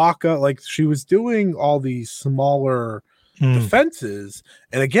 Ruaka. Like, she was doing all these smaller defenses.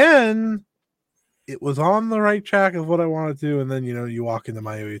 And again, it was on the right track of what I wanted to. And then, you walk into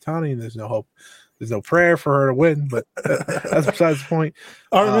Mayu Iwatani and there's no hope. There's no prayer for her to win, but that's besides the point.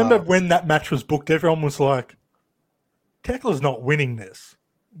 I remember when that match was booked, everyone was like, Tekla's not winning this.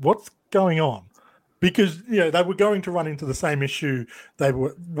 What's going on? Because, they were going to run into the same issue they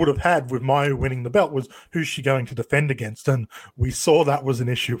would have had with Mayu winning the belt, was who's she going to defend against? And we saw that was an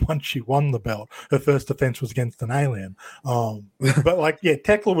issue once she won the belt. Her first defense was against an alien. But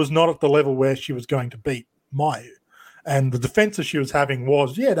Tekla was not at the level where she was going to beat Mayu. And the defenses she was having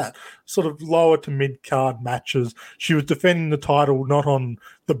was, that sort of lower to mid-card matches. She was defending the title not on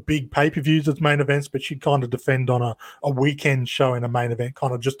the big pay-per-views as main events, but she'd kind of defend on a weekend show in a main event,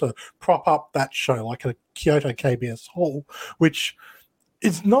 kind of just to prop up that show, like a Kyoto KBS Hall, which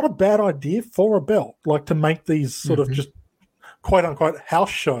is not a bad idea for a belt, like to make these sort of just quote-unquote house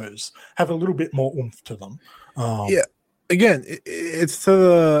shows have a little bit more oomph to them. Again, it's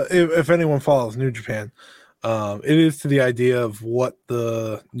to if anyone follows New Japan, it is to the idea of what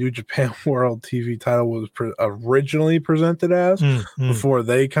the New Japan World TV title was originally presented as before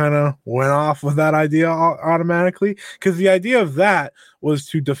they kind of went off with that idea automatically. Because the idea of that was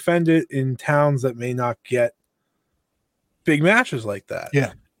to defend it in towns that may not get big matches like that.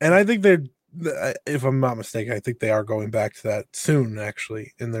 Yeah. And I think if I'm not mistaken, I think they are going back to that soon,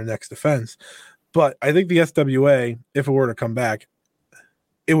 actually, in their next defense. But I think the SWA, if it were to come back,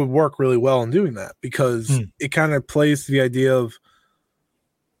 it would work really well in doing that because it kind of plays to the idea of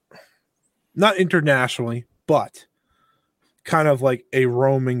not internationally, but kind of like a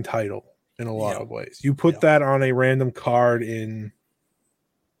roaming title in a lot of ways. You put that on a random card in,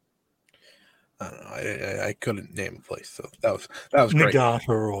 I don't know, I couldn't name a place, so that was great. Nagata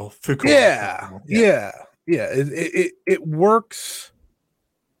or Fukuoka. Yeah. It works.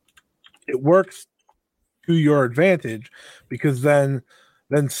 It works to your advantage because then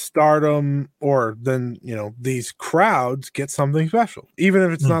Stardom or then these crowds get something special, even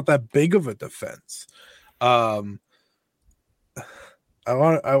if it's not that big of a defense. I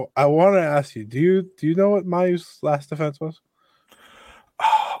want to ask you, do you know what Mayu's last defense was?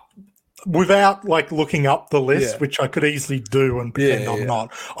 Without looking up the list, which I could easily do and pretend I'm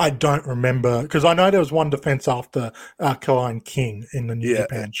not, I don't remember because I know there was one defense after Kaline King in the New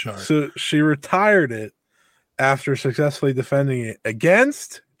Japan show. So she retired it after successfully defending it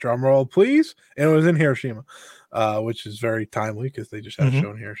against, drumroll please, and it was in Hiroshima, which is very timely because they just had a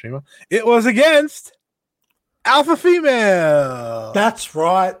show in Hiroshima. It was against Alpha Female. That's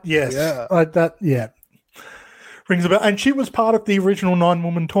right. Yes. Rings about, and she was part of the original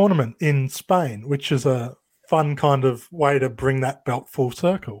 9-woman tournament in Spain, which is a fun kind of way to bring that belt full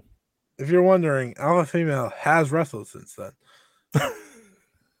circle. If you're wondering, Alpha Female has wrestled since then.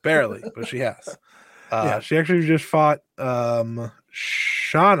 Barely, but she has. She actually just fought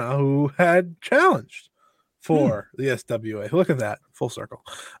Shauna, who had challenged for the SWA. Look at that, full circle.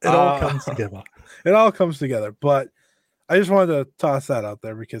 It all comes together. It all comes together. But I just wanted to toss that out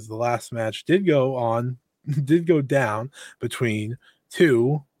there because the last match did go down between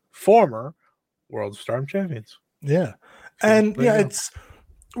two former World of Stardom champions. Yeah. And it's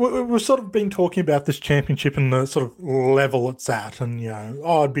we've sort of been talking about this championship and the sort of level it's at, and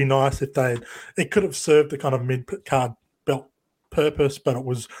it'd be nice if it could have served the kind of mid-card belt purpose, but it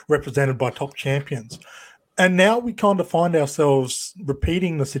was represented by top champions. And now we kind of find ourselves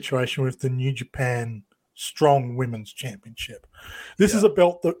repeating the situation with the New Japan Strong Women's Championship. This is a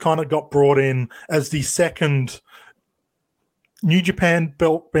belt that kind of got brought in as the second New Japan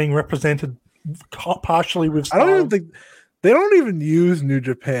belt being represented partially with Stardom. I don't even think they don't even use New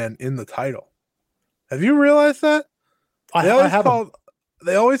Japan in the title. Have you realized that? I haven't.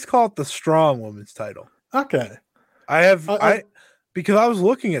 They always call it the Strong Women's title. Okay. Because I was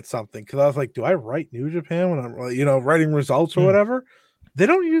looking at something because I was like, do I write New Japan when I'm writing results or whatever? They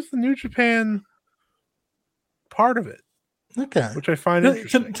don't use the New Japan part of it. Okay. Which I find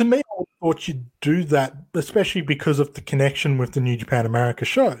interesting. To me, I thought you'd do that, especially because of the connection with the New Japan America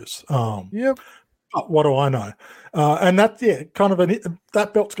shows. Yep. But what do I know? And that's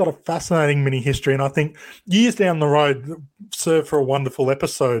that belt's got a fascinating mini history, and I think years down the road serve for a wonderful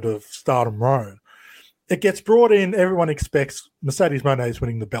episode of Stardom Road. It gets brought in, everyone expects Mercedes Moné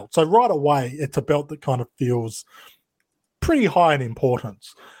winning the belt. So right away, it's a belt that kind of feels pretty high in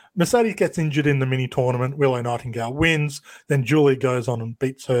importance. Mercedes gets injured in the mini tournament. Willow Nightingale wins. Then Julie goes on and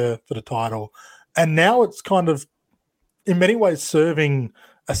beats her for the title. And now it's kind of, in many ways, serving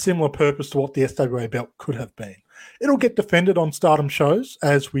a similar purpose to what the SWA belt could have been. It'll get defended on Stardom shows,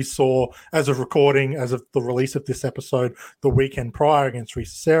 as we saw as of recording, as of the release of this episode, the weekend prior against Risa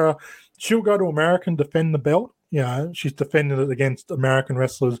Sera. She'll go to America and defend the belt. She's defending it against American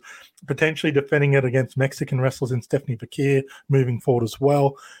wrestlers, potentially defending it against Mexican wrestlers in Stephanie Bakir moving forward as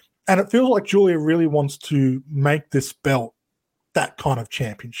well. And it feels like Julia really wants to make this belt that kind of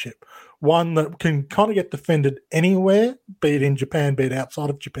championship, one that can kind of get defended anywhere, be it in Japan, be it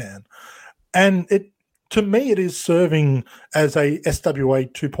outside of Japan. And to me, it is serving as a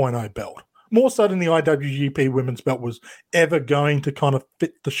SWA 2.0 belt, more so than the IWGP women's belt was ever going to kind of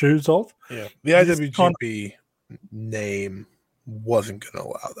fit the shoes of. Yeah, the IWGP name wasn't going to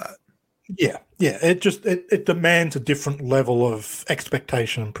allow that. Yeah. It demands a different level of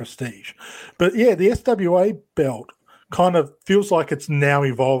expectation and prestige. But yeah, the SWA belt kind of feels like it's now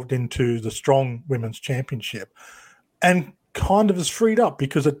evolved into the Strong Women's Championship and kind of is freed up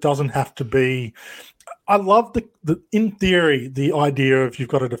because it doesn't have to be. I love the in theory, the idea of you've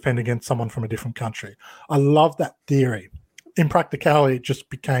got to defend against someone from a different country. I love that theory. In practicality, it just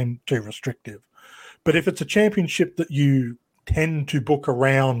became too restrictive. But if it's a championship that you tend to book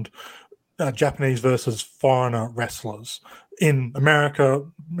around Japanese versus foreigner wrestlers in America,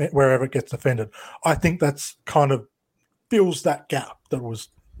 wherever it gets defended, I think that's kind of fills that gap that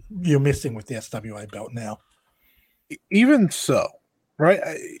you're missing with the SWA belt now. Even so, right?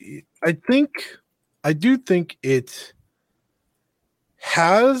 I do think it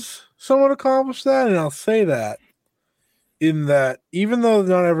has somewhat accomplished that, and I'll say that in that even though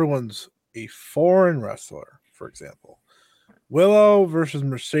not everyone's a foreign wrestler, for example, Willow versus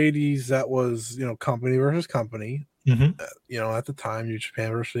Mercedes, that was, company versus company. At the time, New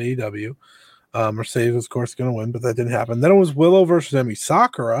Japan versus AEW. Mercedes was, of course, going to win, but that didn't happen. Then it was Willow versus Emi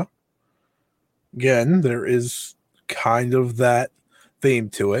Sakura. Again, there is kind of that theme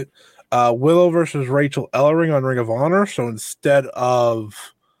to it. Willow versus Rachel Ellering on Ring of Honor. So instead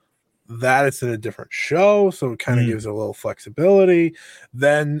of that, it's in a different show. So it kind of gives it a little flexibility.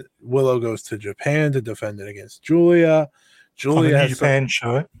 Then Willow goes to Japan to defend it against Julia. On a New Japan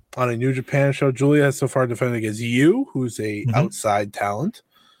show. On a New Japan show. Julia has so far defended against Yu, who's a outside talent.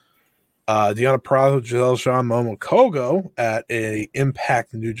 Deonna Purrazzo, Giselle Shaw, Momo Kogo at a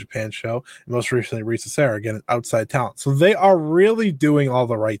Impact New Japan show. And most recently, Risa Sera, again, an outside talent. So they are really doing all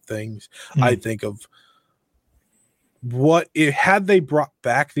the right things, I think, of had they brought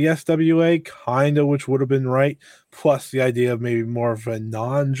back the SWA, kind of, which would have been right, plus the idea of maybe more of a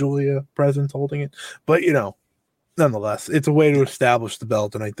non-Julia presence holding it. But, nonetheless, it's a way to establish the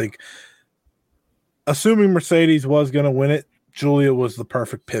belt. And I think, assuming Mercedes was going to win it, Julia was the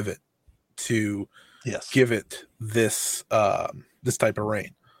perfect pivot to give it this type of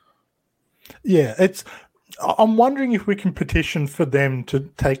reign. Yeah, I'm wondering if we can petition for them to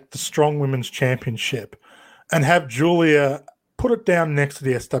take the Strong Women's Championship and have Julia put it down next to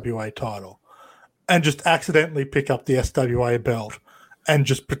the SWA title and just accidentally pick up the SWA belt and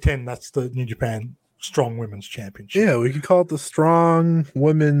just pretend that's the New Japan Strong Women's Championship. Yeah, we could call it the Strong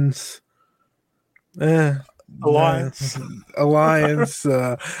Women's Alliance.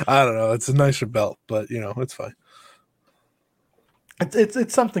 I don't know. It's a nicer belt, but it's fine.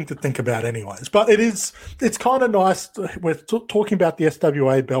 It's something to think about, anyways. But it's kind of nice. We're talking about the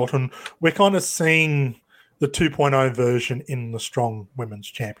SWA belt, and we're kind of seeing the 2.0 version in the Strong Women's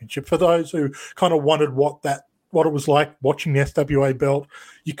Championship. For those who kind of wondered what it was like watching the SWA belt,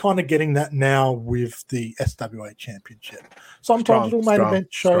 you're kind of getting that now with the SWA Championship. Sometimes it'll main event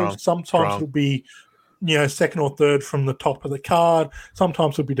shows. Sometimes it'll be second or third from the top of the card.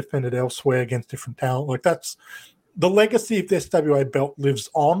 Sometimes it'll be defended elsewhere against different talent. Like, that's the legacy of the SWA belt lives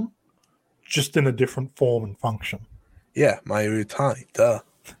on, just in a different form and function. Yeah, Mayu Utani,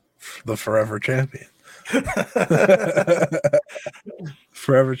 the forever champion.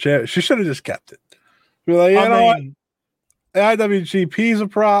 Forever champion. She should have just kept it. Be like, what? IWGP is a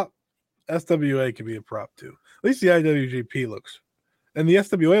prop. SWA could be a prop too. At least the IWGP looks. And the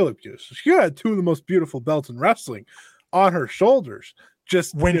SWA looked good. So she had two of the most beautiful belts in wrestling on her shoulders.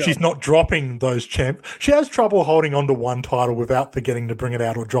 Just when she's not dropping those she has trouble holding on to one title without forgetting to bring it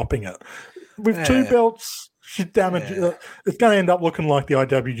out or dropping it. With two belts, she's damaged. It's going to end up looking like the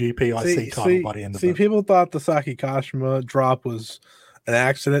IWGP IC title by the end of it. People thought the Saki Kashima drop was an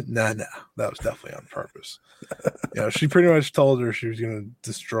accident. No, that was definitely on purpose. She pretty much told her she was going to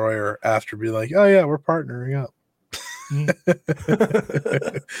destroy her after being like, "Oh yeah, we're partnering up."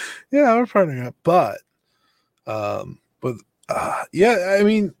 Yeah, we're partnering up, but I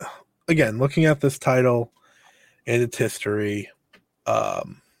mean, again, looking at this title and its history,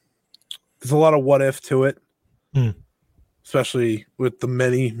 there's a lot of what if to it, especially with the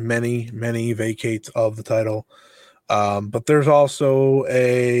many vacates of the title. But there's also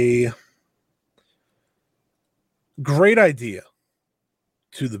a great idea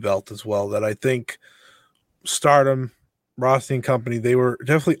to the belt as well that I think Stardom, Rossi and company, they were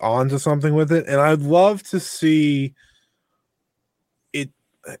definitely onto something with it, and I'd love to see it.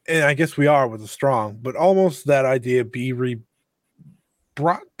 And I guess we are with the Strong, but almost that idea be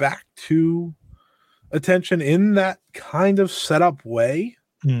brought back to attention in that kind of setup way,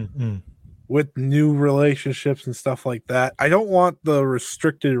 with new relationships and stuff like that. I don't want the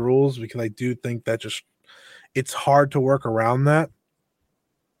restricted rules because I do think that it's hard to work around that.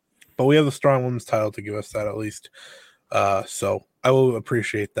 But we have the Strong Women's title to give us that at least. So I will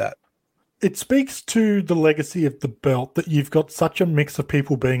appreciate that. It speaks to the legacy of the belt that you've got such a mix of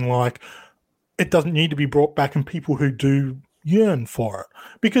people being like, it doesn't need to be brought back, and people who do yearn for it.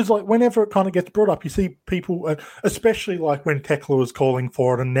 Because like whenever it kind of gets brought up, you see people, especially like when Tekla was calling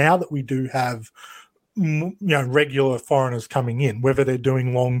for it, and now that we do have regular foreigners coming in, whether they're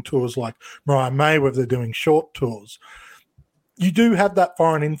doing long tours like Mariah May, whether they're doing short tours, you do have that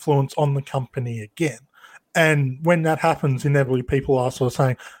foreign influence on the company again. And when that happens, inevitably people are sort of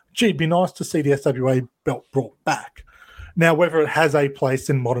saying, gee, it'd be nice to see the SWA belt brought back. Now, whether it has a place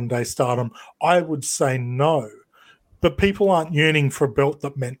in modern day Stardom, I would say no. But people aren't yearning for a belt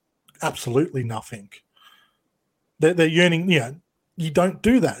that meant absolutely nothing. They're yearning, you don't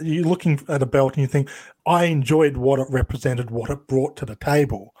do that. You're looking at a belt and you think, I enjoyed what it represented, what it brought to the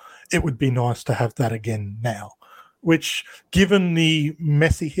table. it would be nice to have that again now. Which, given the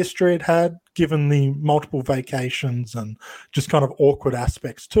messy history it had, given the multiple vacations and just kind of awkward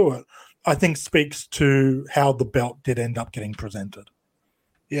aspects to it, I think speaks to how the belt did end up getting presented.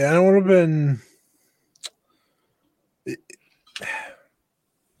 Yeah, and it would have been...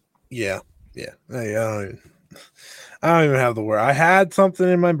 Yeah. I don't even have the word. I had something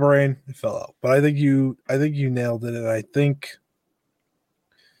in my brain, it fell out. But I think you nailed it, and I think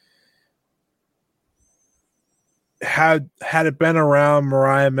had it been around,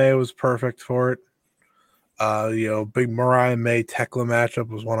 Mariah May was perfect for it. Big Mariah May Tekla matchup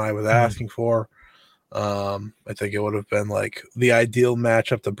was one I was asking for. I think it would have been like the ideal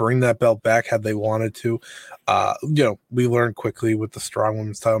matchup to bring that belt back had they wanted to. We learned quickly with the strong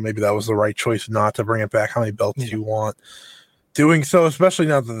women's title, maybe that was the right choice not to bring it back. How many belts do you want? Doing so, especially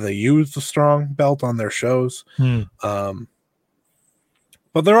now that they use the strong belt on their shows.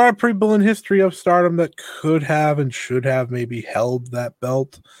 But there are people in history of Stardom that could have and should have maybe held that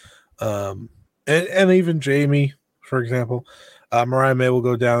belt. And even Jamie, for example. Mariah May will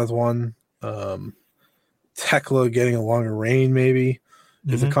go down as one. Tekla getting a longer reign maybe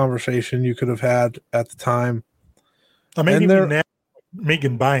is a conversation you could have had at the time. I mean, even now,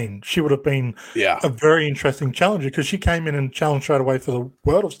 Megan Bain, she would have been a very interesting challenger because she came in and challenged straight away for the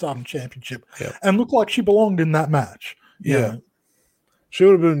World of Stardom Championship and looked like she belonged in that match. Yeah. She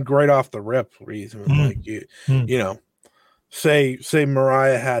would have been great off the rip reason. Say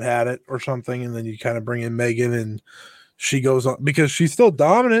Mariah had it or something, and then you kind of bring in Megan and she goes on because she's still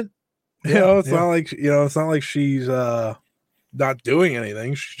dominant. It's not like she's not doing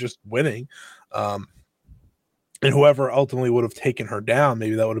anything. She's just winning. And whoever ultimately would have taken her down,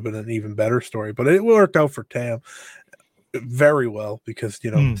 maybe that would have been an even better story. But it worked out for Tam very well because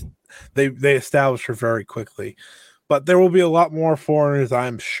they established her very quickly. But there will be a lot more foreigners,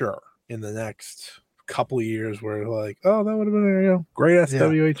 I'm sure, in the next couple of years where like, oh, that would have been a great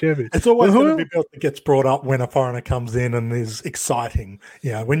SWA champion. It's always going to be built that gets brought up when a foreigner comes in and is exciting.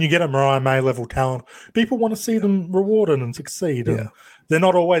 When you get a Mariah May level talent, people want to see them rewarded and succeed. And they're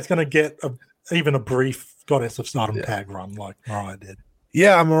not always going to get even a brief Goddess of Stardom tag run like Mariah did.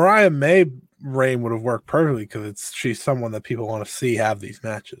 Yeah, Mariah May reign would have worked perfectly because she's someone that people want to see have these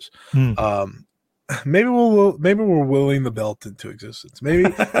matches. Maybe we're willing the belt into existence. Maybe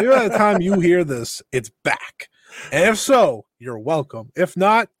by the time you hear this, it's back. And if so, you're welcome. If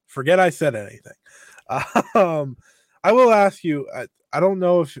not, forget I said anything. I will ask you, I don't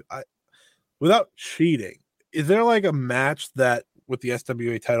know if without cheating, is there like a match that with the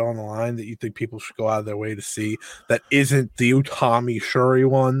SWA title on the line that you think people should go out of their way to see that isn't the Utami Shuri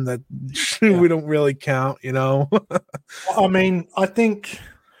one that we don't really count, I mean, I think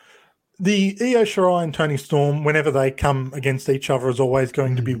the Io Shirai and Toni Storm, whenever they come against each other, is always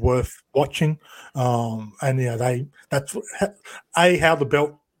going to be worth watching. That's how the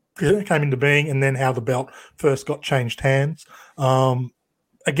belt came into being, and then how the belt first got changed hands.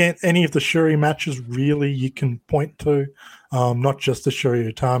 Again, any of the Shuri matches really you can point to, not just the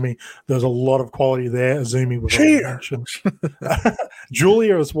Shuri Utami. There's a lot of quality there. Azumi was already mentioned.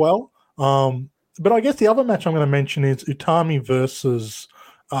 Julia as well. But I guess the other match I'm going to mention is Utami versus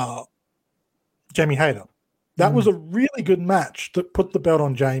Jamie Hayter. That was a really good match that put the belt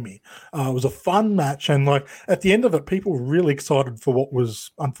on Jamie. It was a fun match, and at the end of it, people were really excited for what was,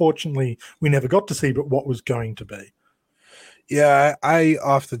 unfortunately, we never got to see, but what was going to be. Yeah, I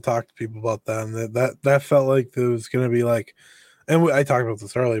often talk to people about that, and that felt like there was going to be and I talked about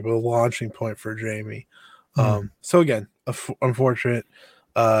this earlier, but a launching point for Jamie. So again, unfortunate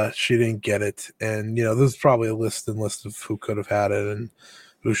she didn't get it, and there's probably a list of who could have had it and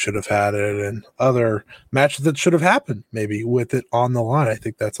who should have had it, and other matches that should have happened maybe with it on the line. I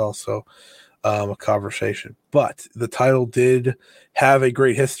think that's also a conversation. But the title did have a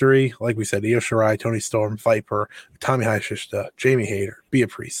great history. Like we said, Io Shirai, Toni Storm, Viper, Tommy Hayashishita, Jamie Hayter, Bea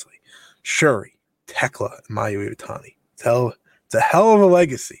Priestley, Shuri, Tekla, and Mayu Iwatani. It's a hell of a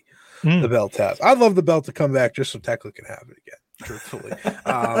legacy the belt has. I'd love the belt to come back just so Tekla can have it again. Truthfully,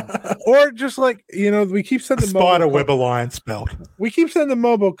 or just we keep sending Spider Web Alliance belt. We keep sending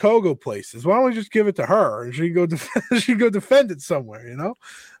Momo Kogo places. Why don't we just give it to her and she can go defend it somewhere?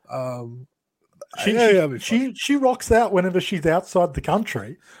 She rocks out whenever she's outside the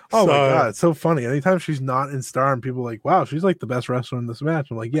country. Oh my god, it's so funny. Anytime she's not in Stardom, people are like, wow, she's like the best wrestler in this match.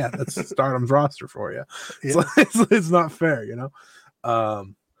 I'm like, yeah, that's Stardom's roster for you. It's not fair, But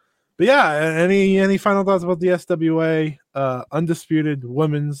yeah, any final thoughts about the SWA Undisputed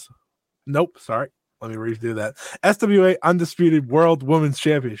Women's? Nope, sorry. Let me redo that. SWA Undisputed World Women's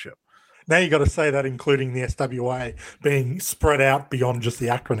Championship. Now you got to say that, including the SWA being spread out beyond just the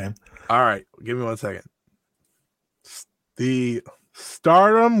acronym. All right, give me 1 second. The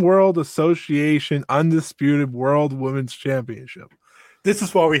Stardom World Association Undisputed World Women's Championship. This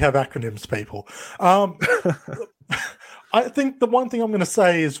is why we have acronyms, people. I think the one thing I'm going to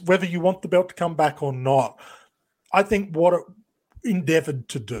say is whether you want the belt to come back or not, I think what it endeavored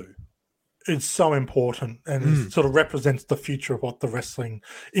to do is so important and sort of represents the future of what the wrestling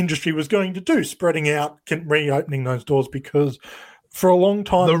industry was going to do, spreading out, reopening those doors, because for a long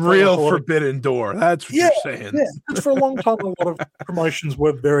time... The real forbidden door. That's what you're saying. Yeah. For a long time, a lot of promotions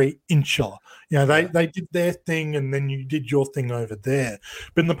were very insular. You know, they did their thing and then you did your thing over there.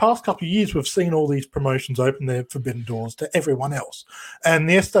 But in the past couple of years, we've seen all these promotions open their forbidden doors to everyone else. And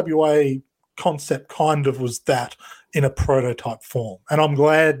the SWA concept kind of was that in a prototype form. And I'm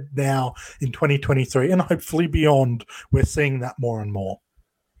glad now in 2023 and hopefully beyond, we're seeing that more and more.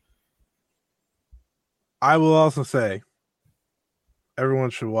 I will also say, everyone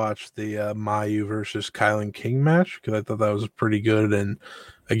should watch the Mayu versus Kylan King match, because I thought that was pretty good and,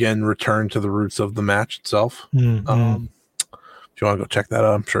 again, return to the roots of the match itself. Mm-hmm. If you want to go check that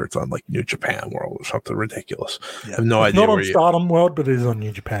out, I'm sure it's on like New Japan World or something ridiculous. Yeah. I have no it's idea. Not on Stardom World, but it is on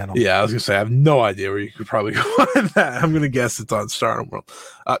New Japan. Yeah, I was going to say, I have no idea where you could probably go find that. I'm going to guess it's on Stardom World.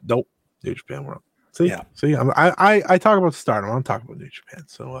 Nope, New Japan World. See, I talk about Stardom. I'm talking about New Japan.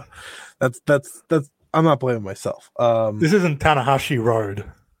 So that's I'm not blaming myself. This isn't Tanahashi Road.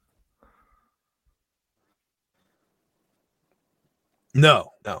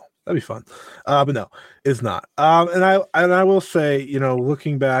 No, that'd be fun. But no, it's not. And I will say, you know,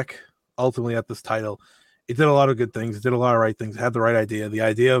 looking back ultimately at this title, it did a lot of good things. It did a lot of right things. It had the right idea. The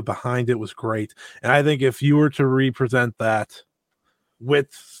idea behind it was great. And I think if you were to represent that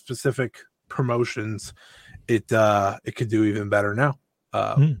with specific promotions, it could do even better now.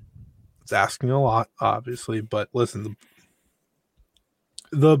 It's asking a lot, obviously, but listen,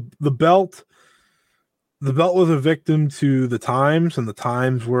 the belt was a victim to the times, and the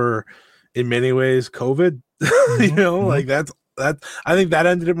times were in many ways COVID. You know, like that. I think that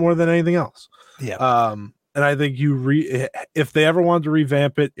ended it more than anything else. Yeah. And I think if they ever wanted to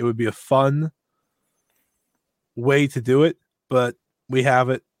revamp it, it would be a fun way to do it. But we have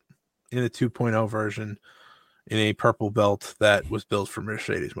it in a 2.0 version in a purple belt that was built for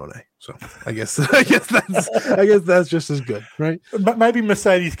Mercedes Moné. So I guess that's just as good, right? But maybe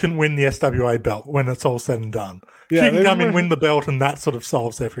Mercedes can win the SWA belt when it's all said and done. Yeah, she can come and win the belt, and that sort of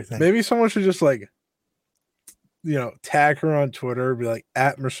solves everything. Maybe someone should just tag her on Twitter, be like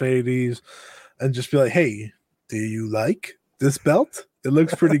 @Mercedes, and just be like, "Hey, do you like this belt? It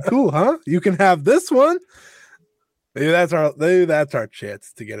looks pretty cool, huh? You can have this one." Maybe that's our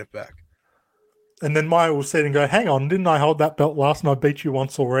chance to get it back. And then Maya will sit and go, "Hang on, didn't I hold that belt last and I beat you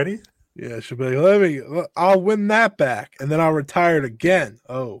once already?" Yeah, she'll be like, I'll win that back, and then I'll retire it again.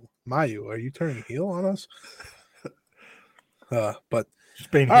 Oh, Mayu, are you turning heel on us? But she's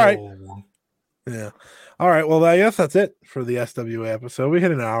been all right. all along. Yeah. All right. Well, I guess that's it for the SWA episode. We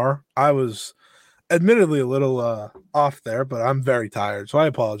hit an hour. I was admittedly a little off there, but I'm very tired, so I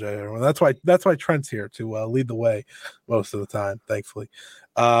apologize, everyone. That's why Trent's here to lead the way most of the time, thankfully.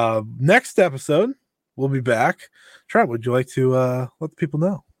 Next episode, we'll be back. Trent, would you like to let the people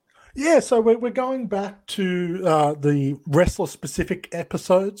know? Yeah, so we're going back to the wrestler-specific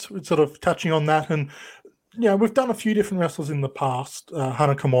episodes. We're sort of touching on that, and we've done a few different wrestlers in the past.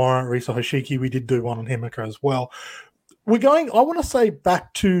 Hana Kimura, Risa Hoshiki, we did do one on Himika as well. I want to say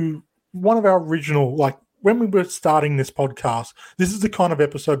back to one of our original, like when we were starting this podcast, this is the kind of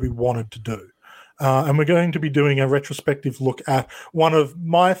episode we wanted to do. And we're going to be doing a retrospective look at one of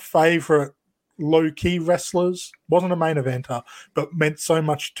my favorite low-key wrestlers. Wasn't a main eventer, but meant so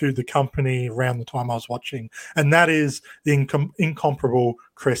much to the company around the time I was watching. And that is the incomparable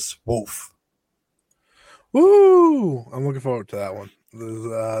Chris Wolf. Woo! I'm looking forward to that one.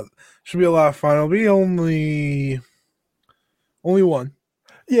 Should be a lot of fun. It'll be only one.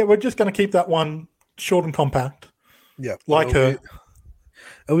 Yeah, we're just going to keep that one short and compact. Yeah.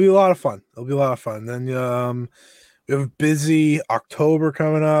 It'll be a lot of fun. Then we have a busy October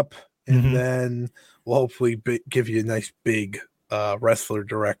coming up, and then we'll hopefully give you a nice big wrestler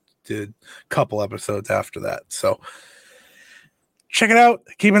directed couple episodes after that. So check it out.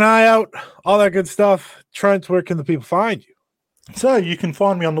 Keep an eye out. All that good stuff. Trent, where can the people find you? So you can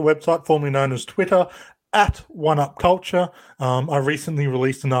find me on the website formerly known as Twitter, @OneUpCulture. I recently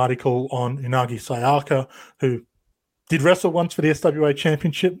released an article on Inagi Sayaka, who did wrestle once for the SWA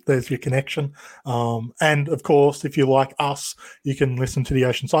Championship. There's your connection. And, of course, if you like us, you can listen to the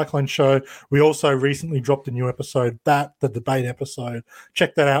Ocean Cyclone Show. We also recently dropped a new episode, the debate episode.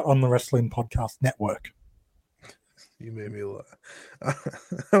 Check that out on the Wrestling Podcast Network. You made me laugh. I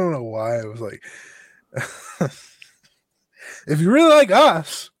don't know why I was like, if you really like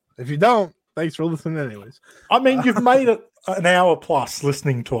us, if you don't, thanks for listening anyways. I mean, you've made it an hour plus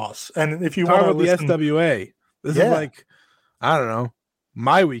listening to us. And if you want to listen... the SWA, this is like, I don't know,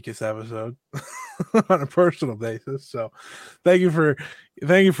 my weakest episode on a personal basis. So thank you for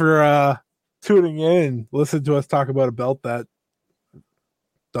tuning in and listen to us talk about a belt that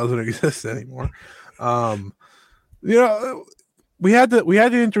doesn't exist anymore. We had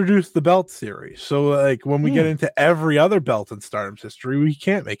to introduce the belt series. So like when we get into every other belt in Stardom's history, we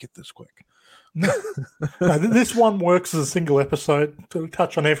can't make it this quick. No, this one works as a single episode to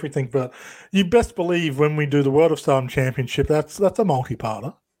touch on everything, but you best believe when we do the World of Stardom Championship, that's a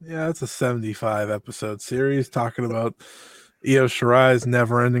multi-parter. Yeah, it's a 75 episode series talking about Io Shirai's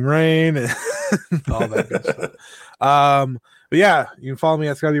never-ending reign and all that good stuff. But yeah, you can follow me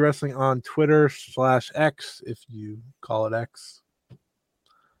at Scotty Wrestling on Twitter/X if you call it X.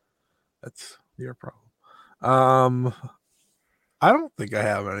 That's your problem. I don't think I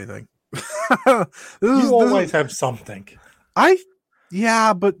have anything. You always have something. But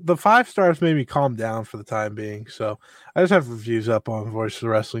the 5 stars made me calm down for the time being. So I just have reviews up on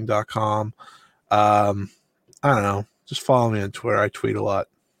voiceofwrestling.com. I don't know. Just follow me on Twitter. I tweet a lot.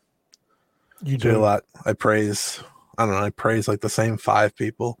 You do a lot. I praise like the same 5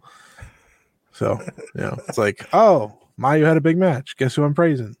 people. So, it's like, oh, Mayu had a big match. Guess who I'm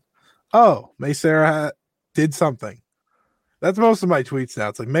praising? Oh, May Sarah did something. That's most of my tweets now.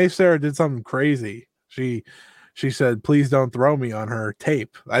 It's like May Sarah did something crazy. She said, "Please don't throw me" on her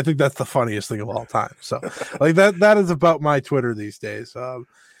tape. I think that's the funniest thing of all time. So, like that is about my Twitter these days.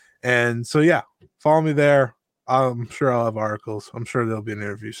 And so yeah, follow me there. I'm sure I'll have articles. I'm sure there'll be an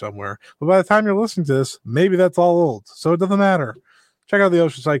interview somewhere. But by the time you're listening to this, maybe that's all old. So it doesn't matter. Check out the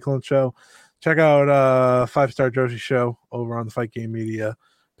Ocean Cyclone Show. Check out 5 Star Joshi Show over on the Fight Game Media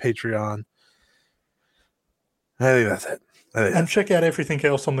Patreon. I think that's it. And check out everything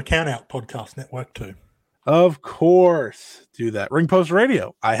else on the Count Out Podcast Network too. Of course, do that. Ring Post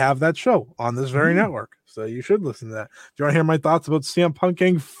Radio. I have that show on this very network, so you should listen to that. If you want to hear my thoughts about CM Punk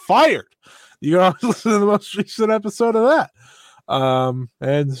getting fired, you can always listen to the most recent episode of that,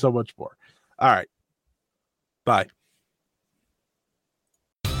 and so much more. All right, bye.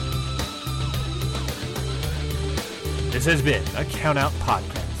 This has been a Count Out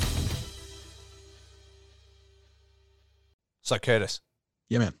Podcast. So, Curtis.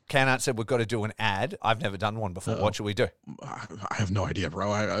 Yeah, man. Count said we've got to do an ad. I've never done one before. What should we do? I have no idea,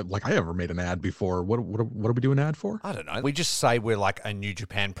 bro. I ever made an ad before. What are we doing an ad for? I don't know. We just say we're like a New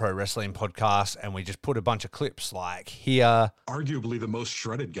Japan Pro Wrestling podcast, and we just put a bunch of clips like here. Arguably the most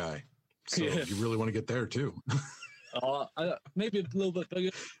shredded guy. So you really want to get there too. Maybe a little bit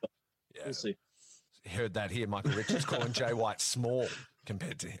bigger. Yeah. We'll see. Heard that here. Michael Richards calling Jay White small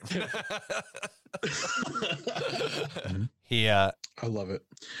compared to him. Here. I love it.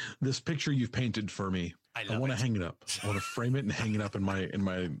 This picture you've painted for me. I want to hang it up. I want to frame it and hang it up in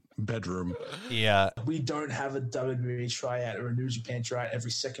my bedroom. Yeah. We don't have a WWE tryout or a New Japan tryout every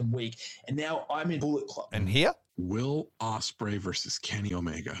second week, and now I'm in Bullet Club. And here, Will Ospreay versus Kenny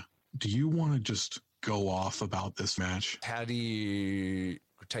Omega. Do you want to just go off about this match? How do you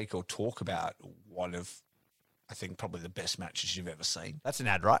take or talk about one of, I think, probably the best matches you've ever seen? That's an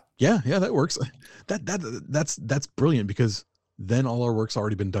ad, right? Yeah, that works. That's brilliant, because then all our work's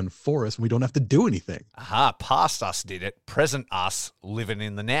already been done for us and we don't have to do anything. Aha, past us did it. Present us living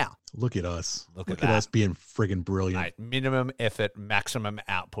in the now. Look at us. Look at us being friggin' brilliant. Mate, minimum effort, maximum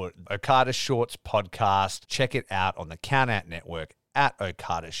output. Okada Shorts podcast. Check it out on the Count Out Network at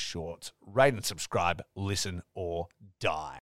Okada Shorts. Rate and subscribe. Listen or die.